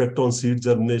include effect on seed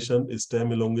germination,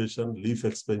 stem elongation, leaf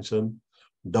expansion,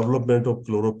 development of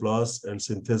chloroplast, and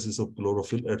synthesis of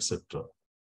chlorophyll, etc.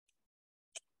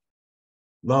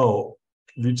 Now,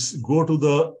 we go to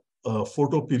the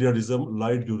photoperiodism,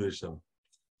 light duration.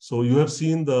 So you have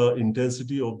seen the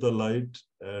intensity of the light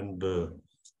and the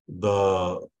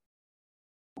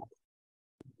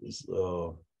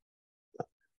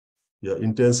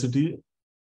intensity.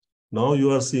 Now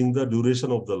you are seeing the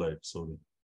duration of the light. Sorry.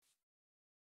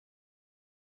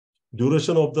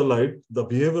 Duration of the light, the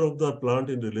behavior of the plant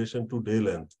in relation to day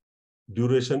length.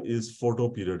 Duration is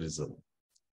photoperiodism.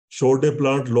 Short day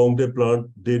plant, long day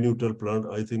plant, day neutral plant.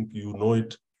 I think you know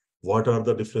it. What are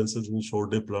the differences in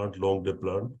short day plant, long day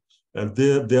plant? And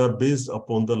they are based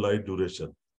upon the light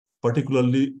duration,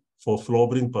 particularly for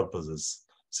flowering purposes.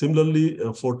 Similarly,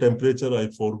 for temperature, I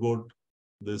forgot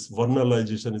this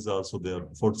vernalization is also there.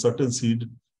 For certain seed,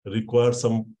 require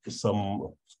some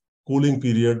cooling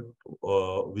period,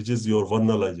 which is your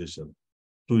vernalization,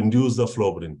 to induce the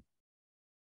flowering.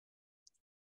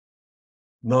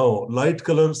 Now, light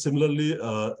color, similarly,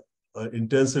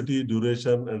 intensity,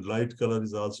 duration, and light color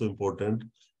is also important.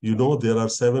 You know, there are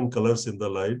 7 colors in the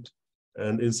light,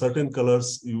 and in certain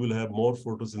colors, you will have more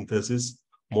photosynthesis,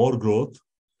 more growth,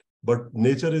 but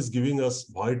nature is giving us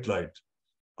white light.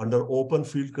 Under open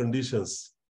field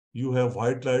conditions, you have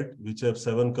white light, which have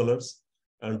 7 colors,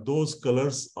 and those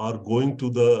colors are going to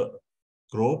the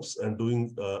crops and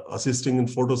assisting in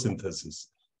photosynthesis.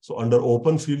 So under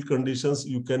open field conditions,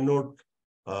 you cannot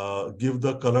give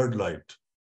the colored light.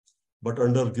 But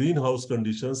under greenhouse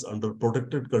conditions, under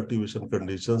protected cultivation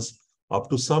conditions, up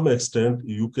to some extent,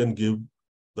 you can give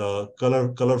the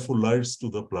colorful lights to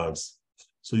the plants.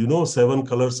 So, 7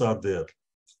 colors are there.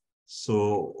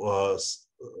 So,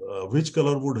 which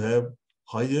color would have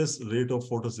highest rate of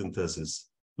photosynthesis?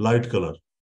 Light color.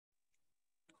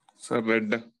 Sir,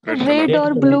 red. Red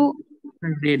or blue?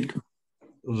 Red.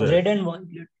 Red and white.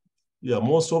 Yeah,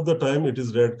 most of the time it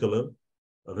is red color.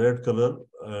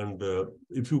 And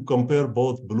if you compare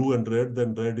both blue and red,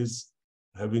 then red is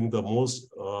having the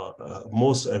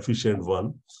most efficient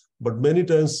one. But many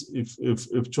times,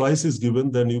 if choice is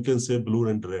given, then you can say blue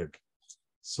and red.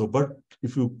 So, but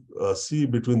if you see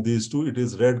between these two, it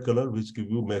is red color which give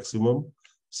you maximum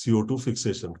CO2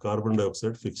 fixation, carbon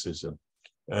dioxide fixation.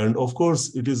 And of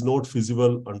course, it is not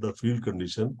feasible under field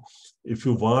condition. If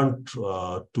you want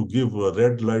to give a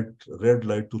red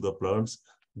light to the plants,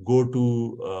 go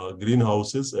to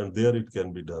greenhouses, and there it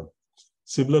can be done.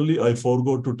 Similarly, I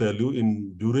forgot to tell you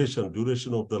in duration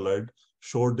of the light,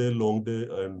 short day, long day,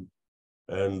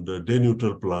 and day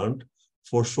neutral plant.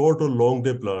 For short or long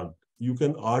day plant, you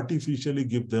can artificially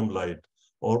give them light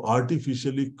or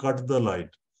artificially cut the light.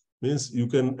 Means you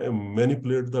can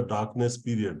manipulate the darkness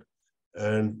period,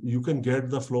 and you can get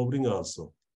the flowering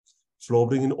also.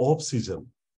 Flowering in off-season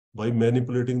by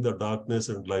manipulating the darkness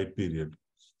and light period.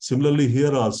 Similarly,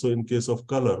 here also in case of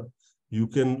color, you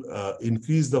can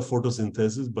increase the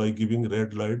photosynthesis by giving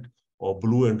red light or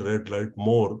blue and red light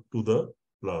more to the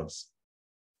plants.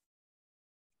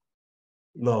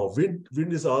 Now,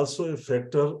 wind is also a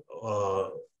factor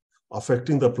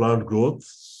affecting the plant growth.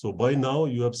 So by now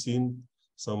you have seen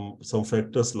some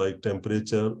factors like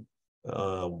temperature,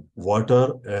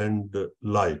 water and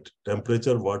light.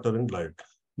 Temperature, water and light.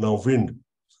 Now wind.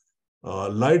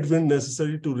 Light wind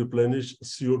necessary to replenish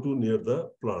CO2 near the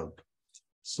plant.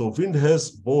 So wind has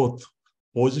both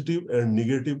positive and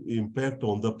negative impact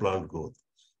on the plant growth.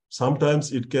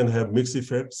 Sometimes it can have mixed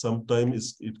effect,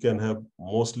 sometimes it can have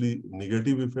mostly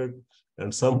negative effect,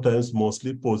 and sometimes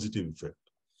mostly positive effect.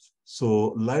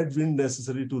 So light wind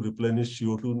necessary to replenish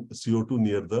CO2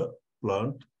 near the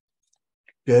plant,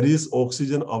 carries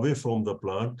oxygen away from the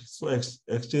plant. So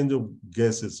exchange of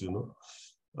gases,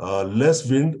 less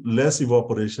wind, less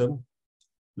evaporation,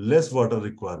 less water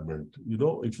requirement.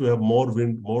 If you have more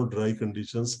wind, more dry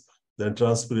conditions, then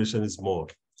transpiration is more.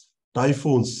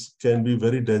 Typhoons can be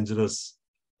very dangerous.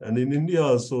 And in India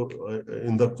also,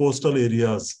 in the coastal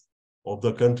areas of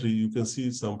the country, you can see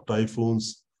some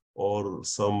typhoons or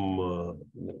some,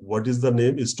 what is the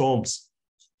name? Storms.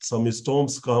 Some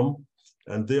storms come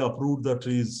and they uproot the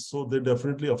trees. So they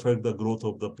definitely affect the growth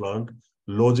of the plant.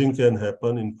 Lodging can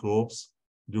happen in crops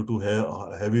due to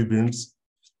heavy winds.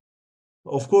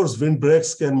 Of course,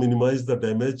 windbreaks can minimize the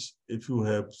damage if you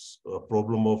have a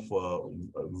problem of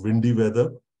windy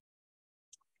weather.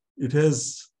 It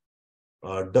has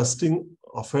dusting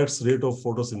affects rate of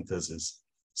photosynthesis.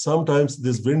 Sometimes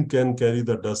this wind can carry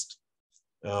the dust.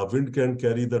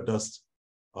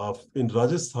 In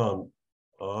Rajasthan,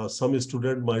 some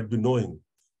student might be knowing,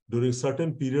 during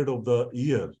certain period of the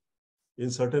year, in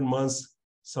certain months,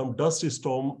 some dust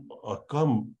storm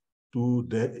come to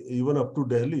even up to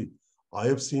Delhi. I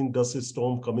have seen dust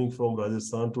storm coming from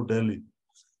Rajasthan to Delhi.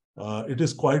 It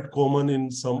is quite common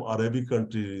in some Arabic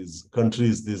countries,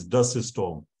 this dust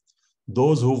storm.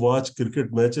 Those who watch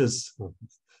cricket matches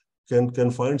can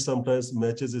find sometimes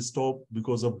matches stop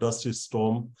because of dust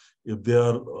storm if they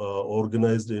are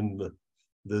organized in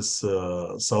this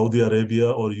Saudi Arabia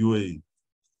or UAE.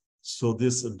 So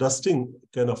this dusting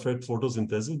can affect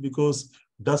photosynthesis because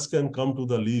dust can come to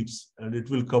the leaves and it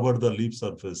will cover the leaf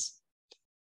surface.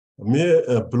 May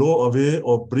blow away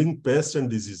or bring pests and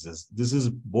diseases. This is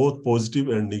both positive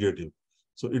and negative.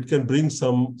 So it can bring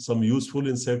some useful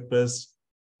insect pests,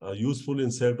 useful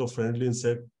insect or friendly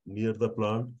insect near the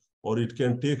plant, or it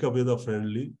can take away the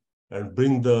friendly and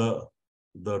bring the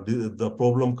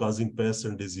problem causing pests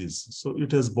and disease. So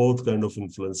it has both kind of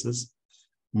influences.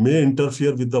 May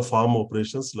interfere with the farm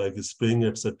operations like spraying,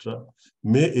 etc.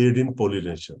 May aid in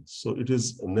pollination. So it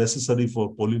is necessary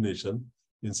for pollination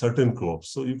in certain crops.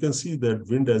 So you can see that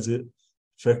wind as a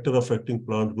factor affecting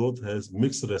plant growth has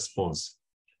mixed response.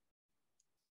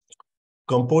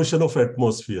 Composition of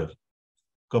atmosphere.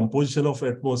 Composition of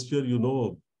atmosphere,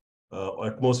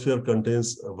 atmosphere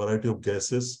contains a variety of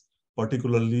gases.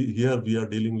 Particularly here we are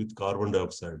dealing with carbon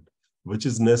dioxide, which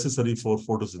is necessary for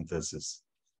photosynthesis.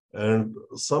 And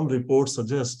some reports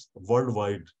suggest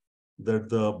worldwide that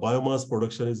the biomass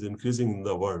production is increasing in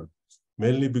the world,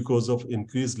 mainly because of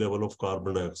increased level of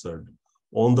carbon dioxide.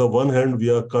 On the one hand, we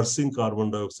are cursing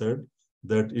carbon dioxide,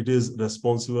 that it is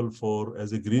responsible for,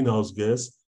 as a greenhouse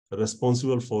gas,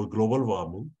 responsible for global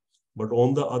warming. But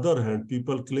on the other hand,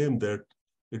 people claim that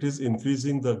it is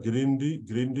increasing the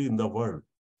greenery in the world,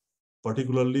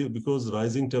 particularly because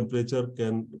rising temperature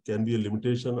can be a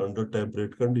limitation under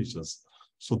temperate conditions.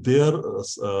 So there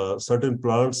certain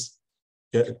plants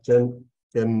can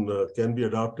be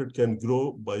adapted, can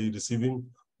grow by receiving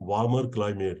warmer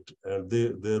climate, and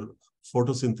their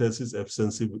photosynthesis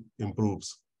efficiency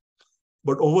improves.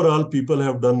 But overall, people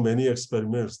have done many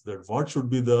experiments that what should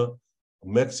be the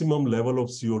maximum level of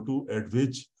CO2 at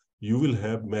which you will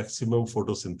have maximum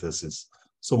photosynthesis.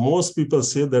 So most people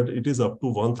say that it is up to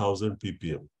 1000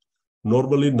 ppm.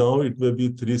 Normally now it may be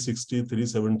 360,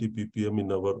 370 ppm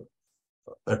in our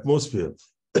atmosphere.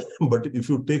 But if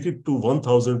you take it to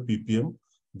 1000 ppm,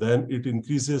 then it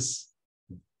increases.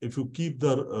 If you keep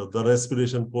the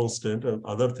respiration constant and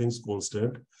other things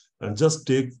constant, and just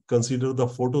consider the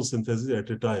photosynthesis at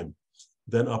a time,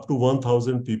 then up to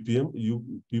 1000 ppm,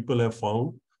 people have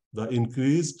found the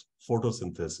increased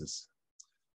photosynthesis.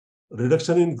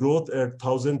 Reduction in growth at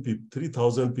 3000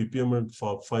 ppm and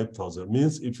 5000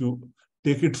 means if you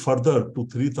take it further to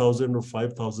 3000 or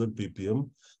 5000 ppm,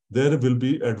 there will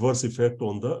be adverse effect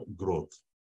on the growth.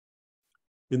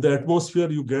 In the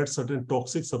atmosphere, you get certain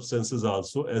toxic substances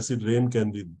also. Acid rain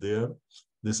can be there.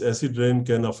 This acid rain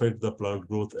can affect the plant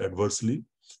growth adversely.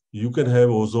 You can have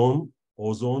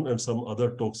ozone and some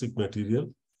other toxic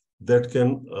material that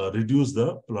can reduce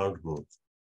the plant growth.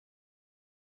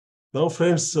 Now,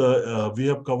 friends, we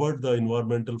have covered the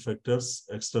environmental factors,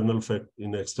 external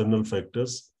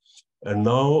factors, and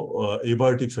now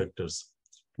abiotic factors.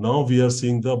 Now we are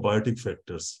seeing the biotic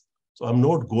factors. So I'm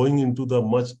not going into the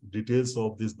much details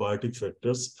of these biotic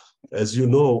factors. As you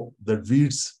know, that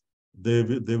weeds, they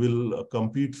will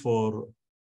compete for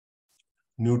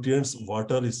nutrients,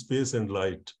 water, space, and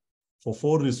light. For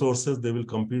 4 resources, they will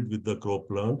compete with the crop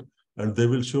plant, and they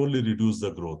will surely reduce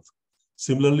the growth.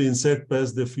 Similarly, insect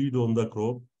pests, they feed on the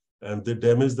crop, and they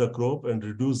damage the crop and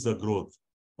reduce the growth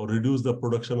or reduce the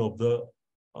production of the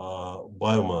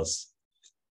biomass.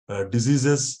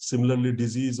 Diseases, similarly,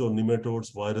 disease or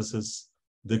nematodes, viruses,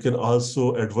 they can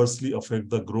also adversely affect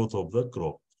the growth of the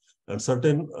crop. And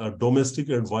certain domestic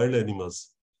and wild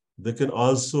animals, they can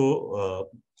also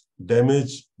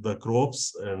damage the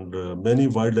crops, and many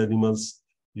wild animals,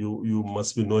 you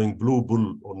must be knowing blue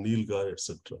bull or nilgai,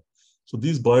 etc. So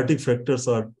these biotic factors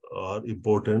are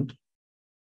important.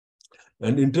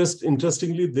 And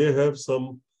interestingly, they have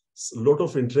lot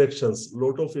of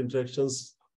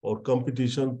interactions or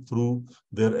competition through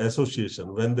their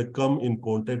association. When they come in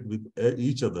contact with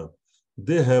each other,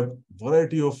 they have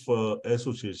variety of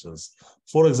associations.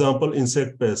 For example,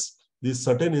 insect pests. These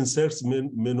certain insects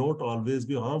may not always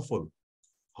be harmful.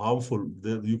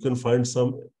 You can find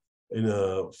some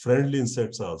friendly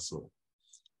insects also.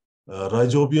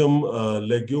 Rhizobium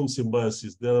legume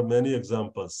symbiosis. There are many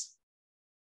examples.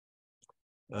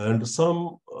 And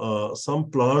some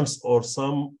plants or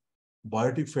some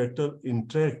biotic factor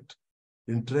interact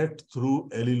through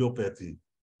allelopathy.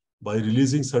 By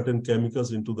releasing certain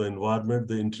chemicals into the environment,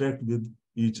 they interact with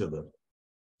each other.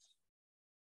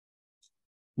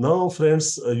 Now,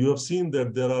 friends, you have seen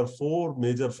that there are 4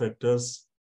 major factors.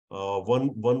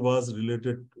 One was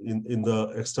related in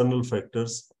the external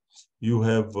factors. You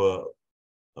have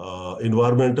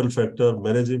environmental factor,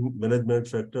 management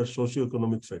factor,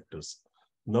 socioeconomic factors.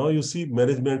 Now you see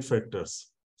management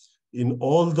factors. In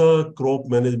all the crop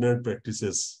management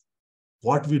practices,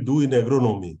 what we do in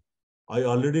agronomy, I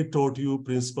already taught you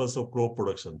principles of crop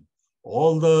production.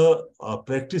 All the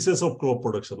practices of crop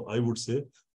production, I would say,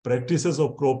 practices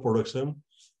of crop production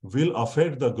will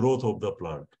affect the growth of the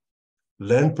plant.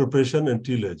 Land preparation and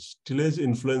tillage. Tillage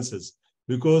influences,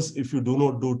 because if you do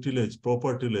not do tillage,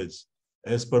 proper tillage,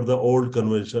 as per the old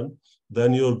convention,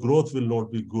 then your growth will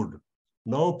not be good.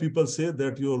 Now people say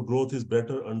that your growth is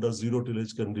better under zero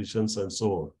tillage conditions and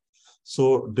so on.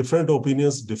 So different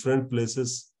opinions, different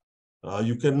places.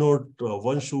 You cannot,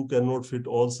 one shoe cannot fit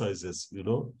all sizes, you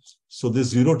know. So this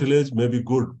zero tillage may be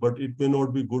good, but it may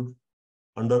not be good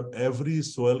under every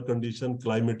soil condition,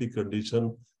 climatic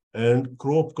condition, and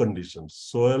crop conditions.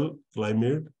 Soil,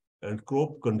 climate, and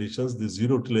crop conditions, the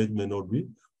zero tillage may not be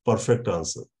perfect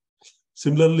answer.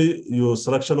 Similarly, your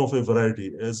selection of a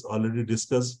variety, as already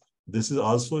discussed, this is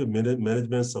also a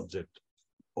management subject.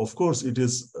 Of course, it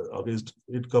is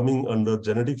coming under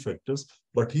genetic factors,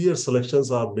 but here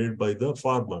selections are made by the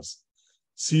farmers.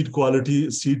 Seed quality,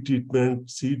 seed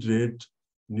treatment, seed rate,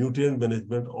 nutrient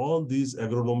management, all these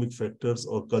agronomic factors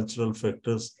or cultural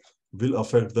factors will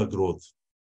affect the growth.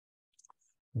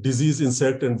 Disease,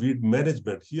 insect, and weed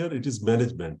management. Here it is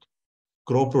management.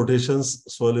 crop rotations,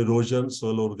 soil erosion,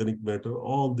 soil organic matter,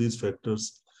 all these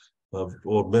factors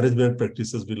or management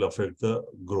practices will affect the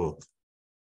growth.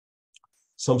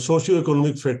 Some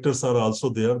socio-economic factors are also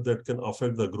there that can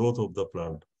affect the growth of the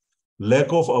plant.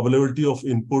 Lack of availability of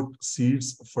input,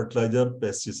 seeds, fertilizer,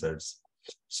 pesticides.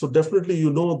 So definitely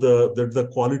you know that the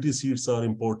quality seeds are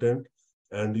important,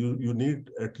 and you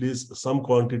need at least some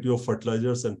quantity of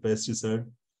fertilizers and pesticide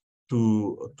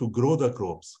to grow the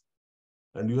crops.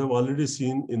 And you have already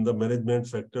seen in the management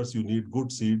factors, you need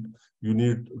good seed, you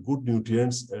need good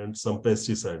nutrients and some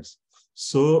pesticides.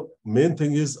 So main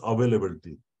thing is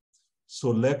availability. So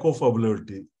lack of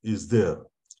availability is there.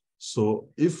 So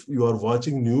if you are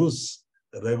watching news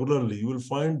regularly, you will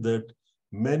find that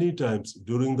many times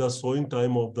during the sowing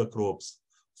time of the crops,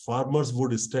 farmers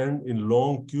would stand in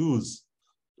long queues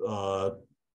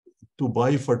to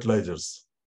buy fertilizers.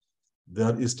 They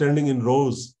are standing in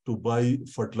rows to buy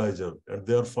fertilizer, and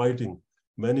they are fighting.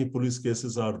 Many police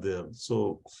cases are there.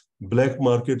 So black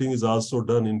marketing is also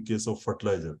done in case of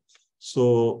fertilizer.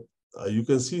 So you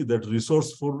can see that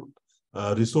resourceful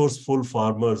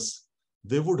farmers,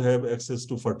 they would have access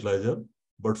to fertilizer,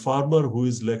 but farmer who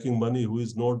is lacking money, who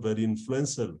is not very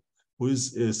influential, who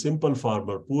is a simple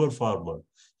farmer, poor farmer,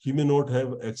 he may not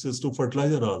have access to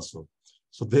fertilizer also.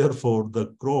 So therefore, the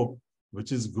crop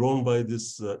which is grown by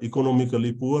this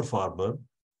economically poor farmer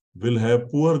will have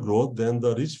poor growth than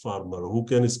the rich farmer who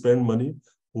can spend money,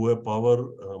 who have power,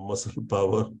 muscle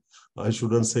power, I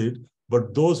shouldn't say it,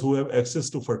 but those who have access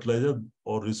to fertilizer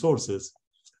or resources,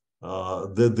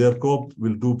 their crop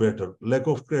will do better. Lack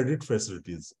of credit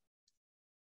facilities.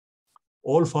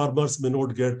 All farmers may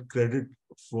not get credit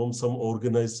from some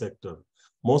organized sector.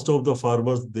 Most of the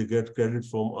farmers, they get credit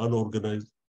from unorganized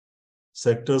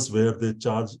sectors where they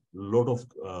charge a lot of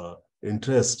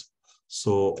interest.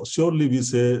 So surely we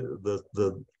say that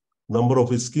the number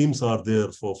of schemes are there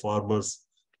for farmers.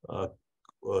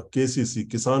 KCC,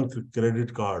 Kisan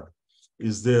Credit Card,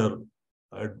 is there.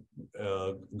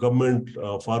 Government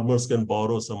farmers can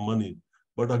borrow some money.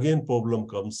 But again, problem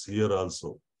comes here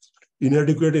also.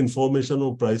 Inadequate information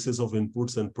on prices of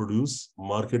inputs and produce.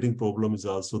 Marketing problem is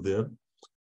also there.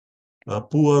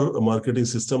 Poor marketing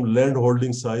system, land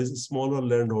holding size, smaller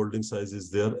land holding size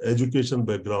is there. Education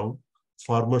background,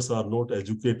 farmers are not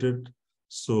educated.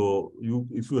 So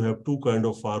if you have two kind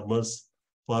of farmers,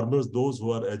 those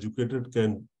who are educated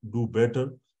can do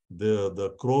better.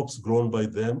 The crops grown by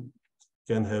them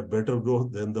can have better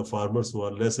growth than the farmers who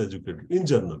are less educated in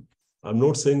general. I'm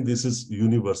not saying this is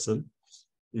universal.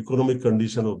 Economic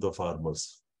condition of the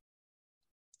farmers.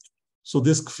 So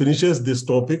this finishes this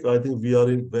topic. I think we are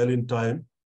well in time.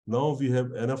 Now we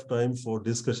have enough time for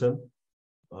discussion.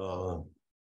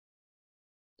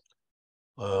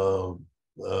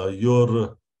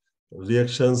 Your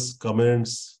reactions,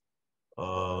 comments.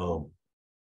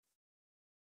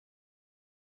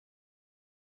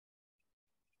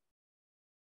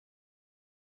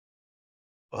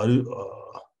 Are you?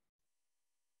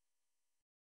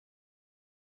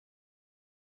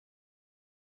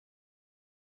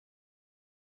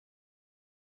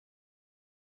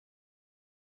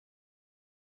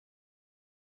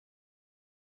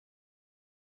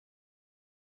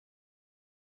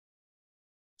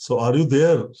 So are you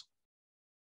there?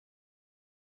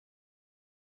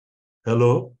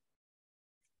 Hello?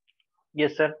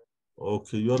 Yes, sir.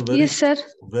 Okay, you are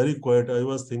very quiet. I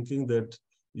was thinking that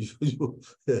you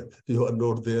are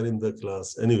not there in the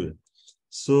class. Anyway,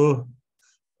 so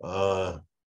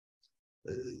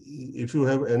if you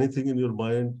have anything in your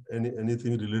mind,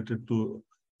 anything related to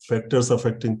factors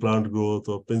affecting plant growth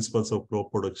or principles of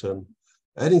crop production,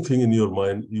 anything in your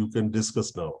mind, you can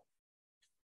discuss now.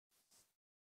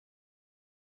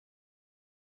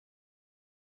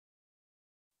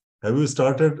 Have you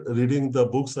started reading the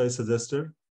books I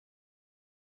suggested?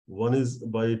 One is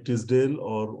by Tisdale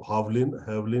or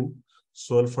Havlin,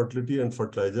 Soil Fertility and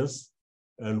Fertilizers.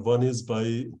 And one is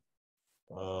by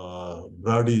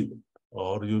Brady,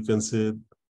 or you can say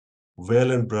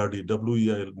Weil and Brady,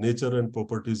 WEIL, Nature and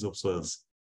Properties of Soils.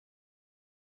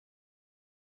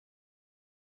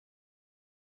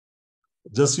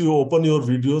 Just you open your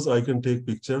videos, I can take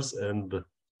pictures and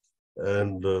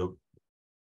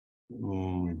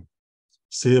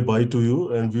say bye to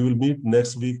you, and we will meet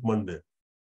next week, Monday.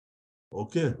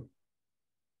 Okay.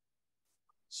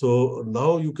 So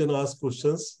now you can ask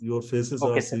questions. Your faces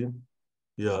are seen.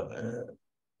 Yeah.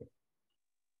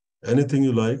 Anything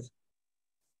you like?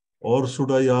 Or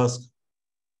should I ask?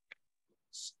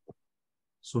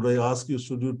 Should I ask you,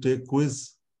 should you take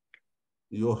quiz?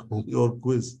 Your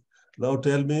quiz. Now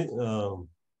tell me,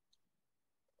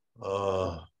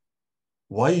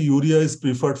 Why urea is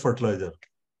preferred fertilizer?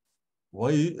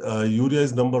 Why urea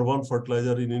is #1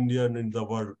 fertilizer in India and in the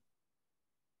world?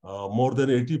 More than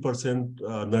 80%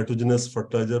 nitrogenous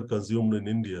fertilizer consumed in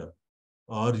India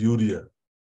are urea.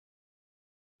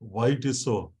 Why it is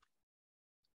so?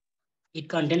 It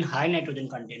contains high nitrogen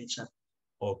content, sir.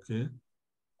 Okay.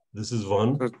 This is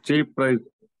one. So cheap price.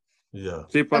 Yeah.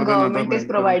 Cheaper The than other government is nitrogen.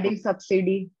 providing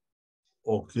subsidy.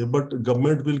 Okay, but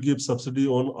government will give subsidy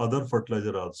on other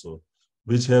fertilizer also,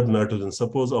 which have nitrogen.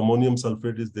 Suppose ammonium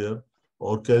sulfate is there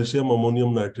or calcium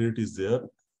ammonium nitrate is there.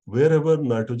 Wherever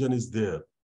nitrogen is there,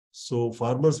 so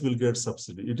farmers will get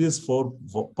subsidy. It is for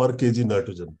per kg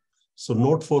nitrogen. So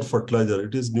not for fertilizer,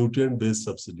 it is nutrient-based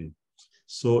subsidy.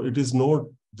 So it is not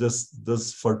just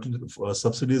this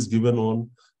subsidy is given on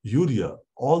urea.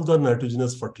 All the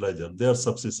nitrogenous fertilizer, they are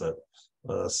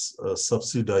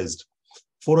subsidized.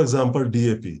 For example,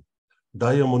 DAP,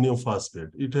 diammonium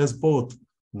phosphate. It has both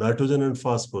nitrogen and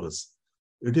phosphorus.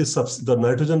 It is the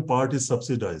nitrogen part is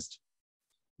subsidized.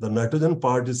 The nitrogen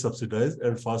part is subsidized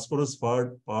and phosphorus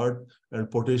part and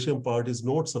potassium part is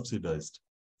not subsidized.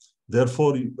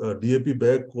 Therefore, DAP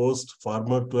bag cost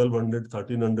farmer 1,200,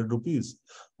 1,300 rupees.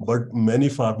 But many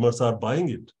farmers are buying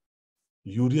it.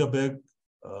 Urea bag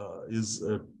is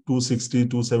 260,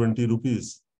 270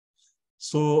 rupees.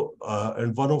 So,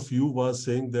 and one of you was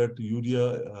saying that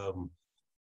urea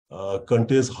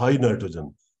contains high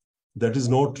nitrogen. That is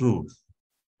not true.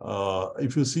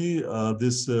 If you see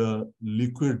this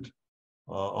liquid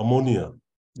ammonia,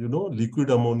 you know, liquid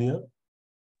ammonia,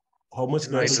 how much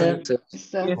nitrogen? Yes,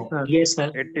 sir. Sir. Yes,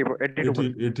 sir.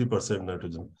 80%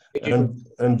 nitrogen.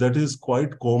 And that is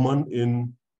quite common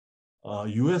in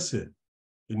USA.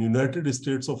 In United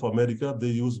States of America, they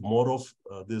use more of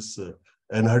this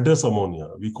anhydrous ammonia.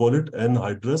 We call it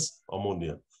anhydrous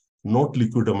ammonia, not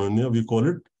liquid ammonia. We call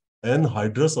it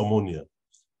anhydrous ammonia.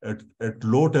 At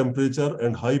low temperature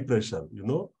and high pressure, you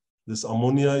know, this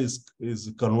ammonia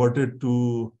is converted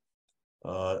to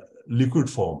liquid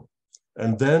form.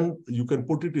 And then you can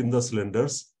put it in the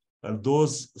cylinders, and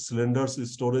those cylinders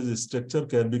storage structure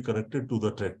can be connected to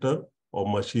the tractor or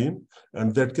machine,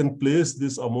 and that can place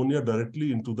this ammonia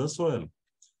directly into the soil.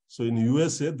 So in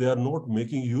USA, they are not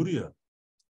making urea.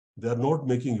 They are not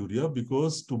making urea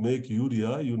because to make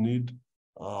urea, you need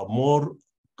more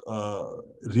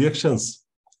reactions.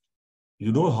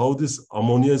 You know how this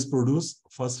ammonia is produced?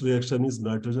 First reaction is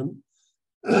nitrogen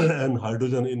and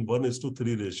hydrogen in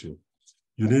 1:3 ratio.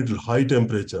 You need high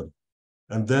temperature,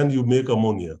 and then you make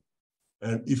ammonia.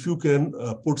 And if you can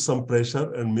put some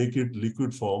pressure and make it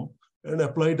liquid form and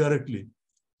apply directly,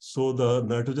 so the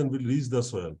nitrogen will reach the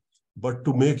soil. But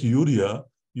to make urea,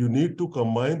 you need to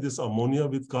combine this ammonia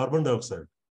with carbon dioxide.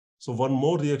 So one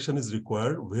more reaction is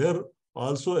required where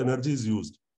also energy is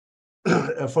used,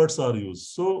 efforts are used.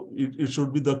 So it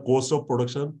should be the cost of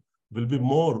production will be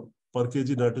more per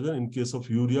kg nitrogen in case of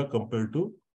urea compared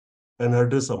to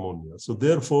anhydrous ammonia. So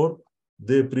therefore,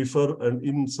 they prefer, and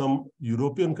in some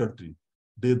European country,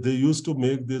 they used to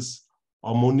make this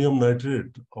ammonium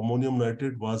nitrate. Ammonium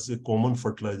nitrate was a common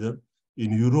fertilizer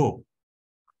in Europe.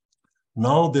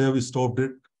 Now they have stopped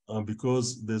it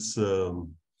because this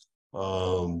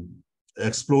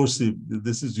explosive,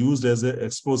 this is used as an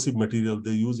explosive material.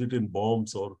 They use it in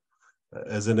bombs or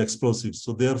as an explosive.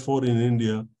 So therefore, in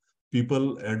India,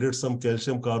 people added some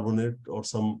calcium carbonate or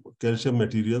some calcium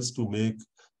materials to make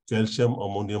calcium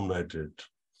ammonium nitrate.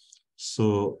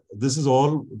 So this is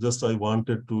all just I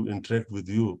wanted to interact with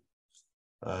you.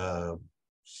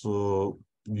 So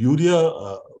urea,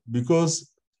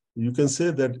 because you can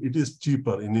say that it is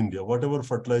cheaper in India, whatever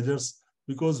fertilizers,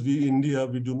 because India,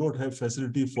 we do not have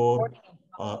facility for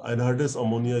anhydrous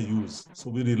ammonia use. So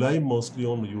we rely mostly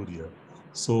on urea.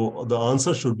 So the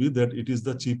answer should be that it is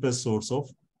the cheapest source of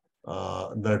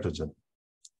nitrogen,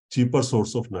 cheaper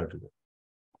source of nitrogen.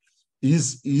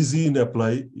 Is easy in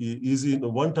apply, easy in,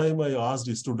 one time I asked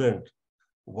a student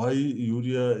why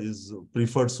urea is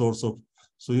preferred source of,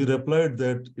 so he replied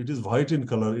that it is white in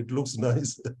color, it looks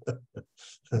nice.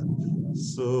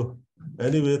 So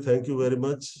anyway, thank you very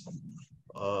much.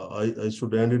 I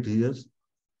should end it here.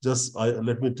 Just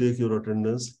let me take your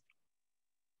attendance.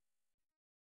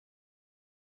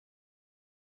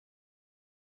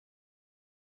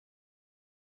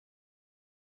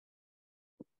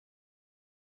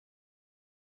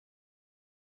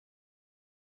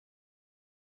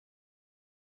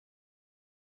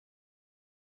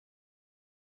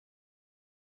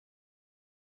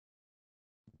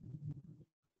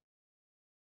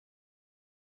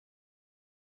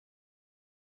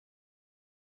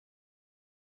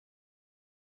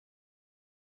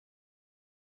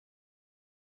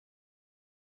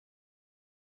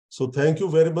 So thank you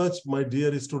very much, my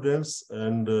dear students,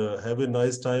 and have a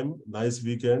nice time, nice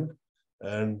weekend.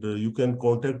 And you can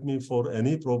contact me for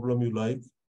any problem you like.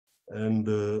 And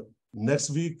next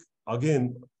week,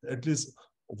 again, at least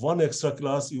one extra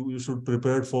class, you should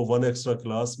prepare for one extra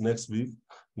class next week.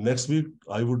 Next week,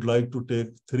 I would like to take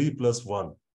 3 +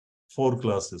 1, 4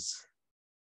 classes.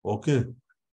 Okay.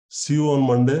 See you on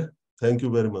Monday. Thank you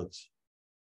very much.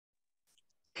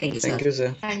 Thank you, Thank you,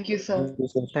 sir. Thank you, sir. Thank you,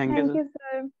 sir. Thank you,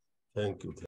 sir. Thank you.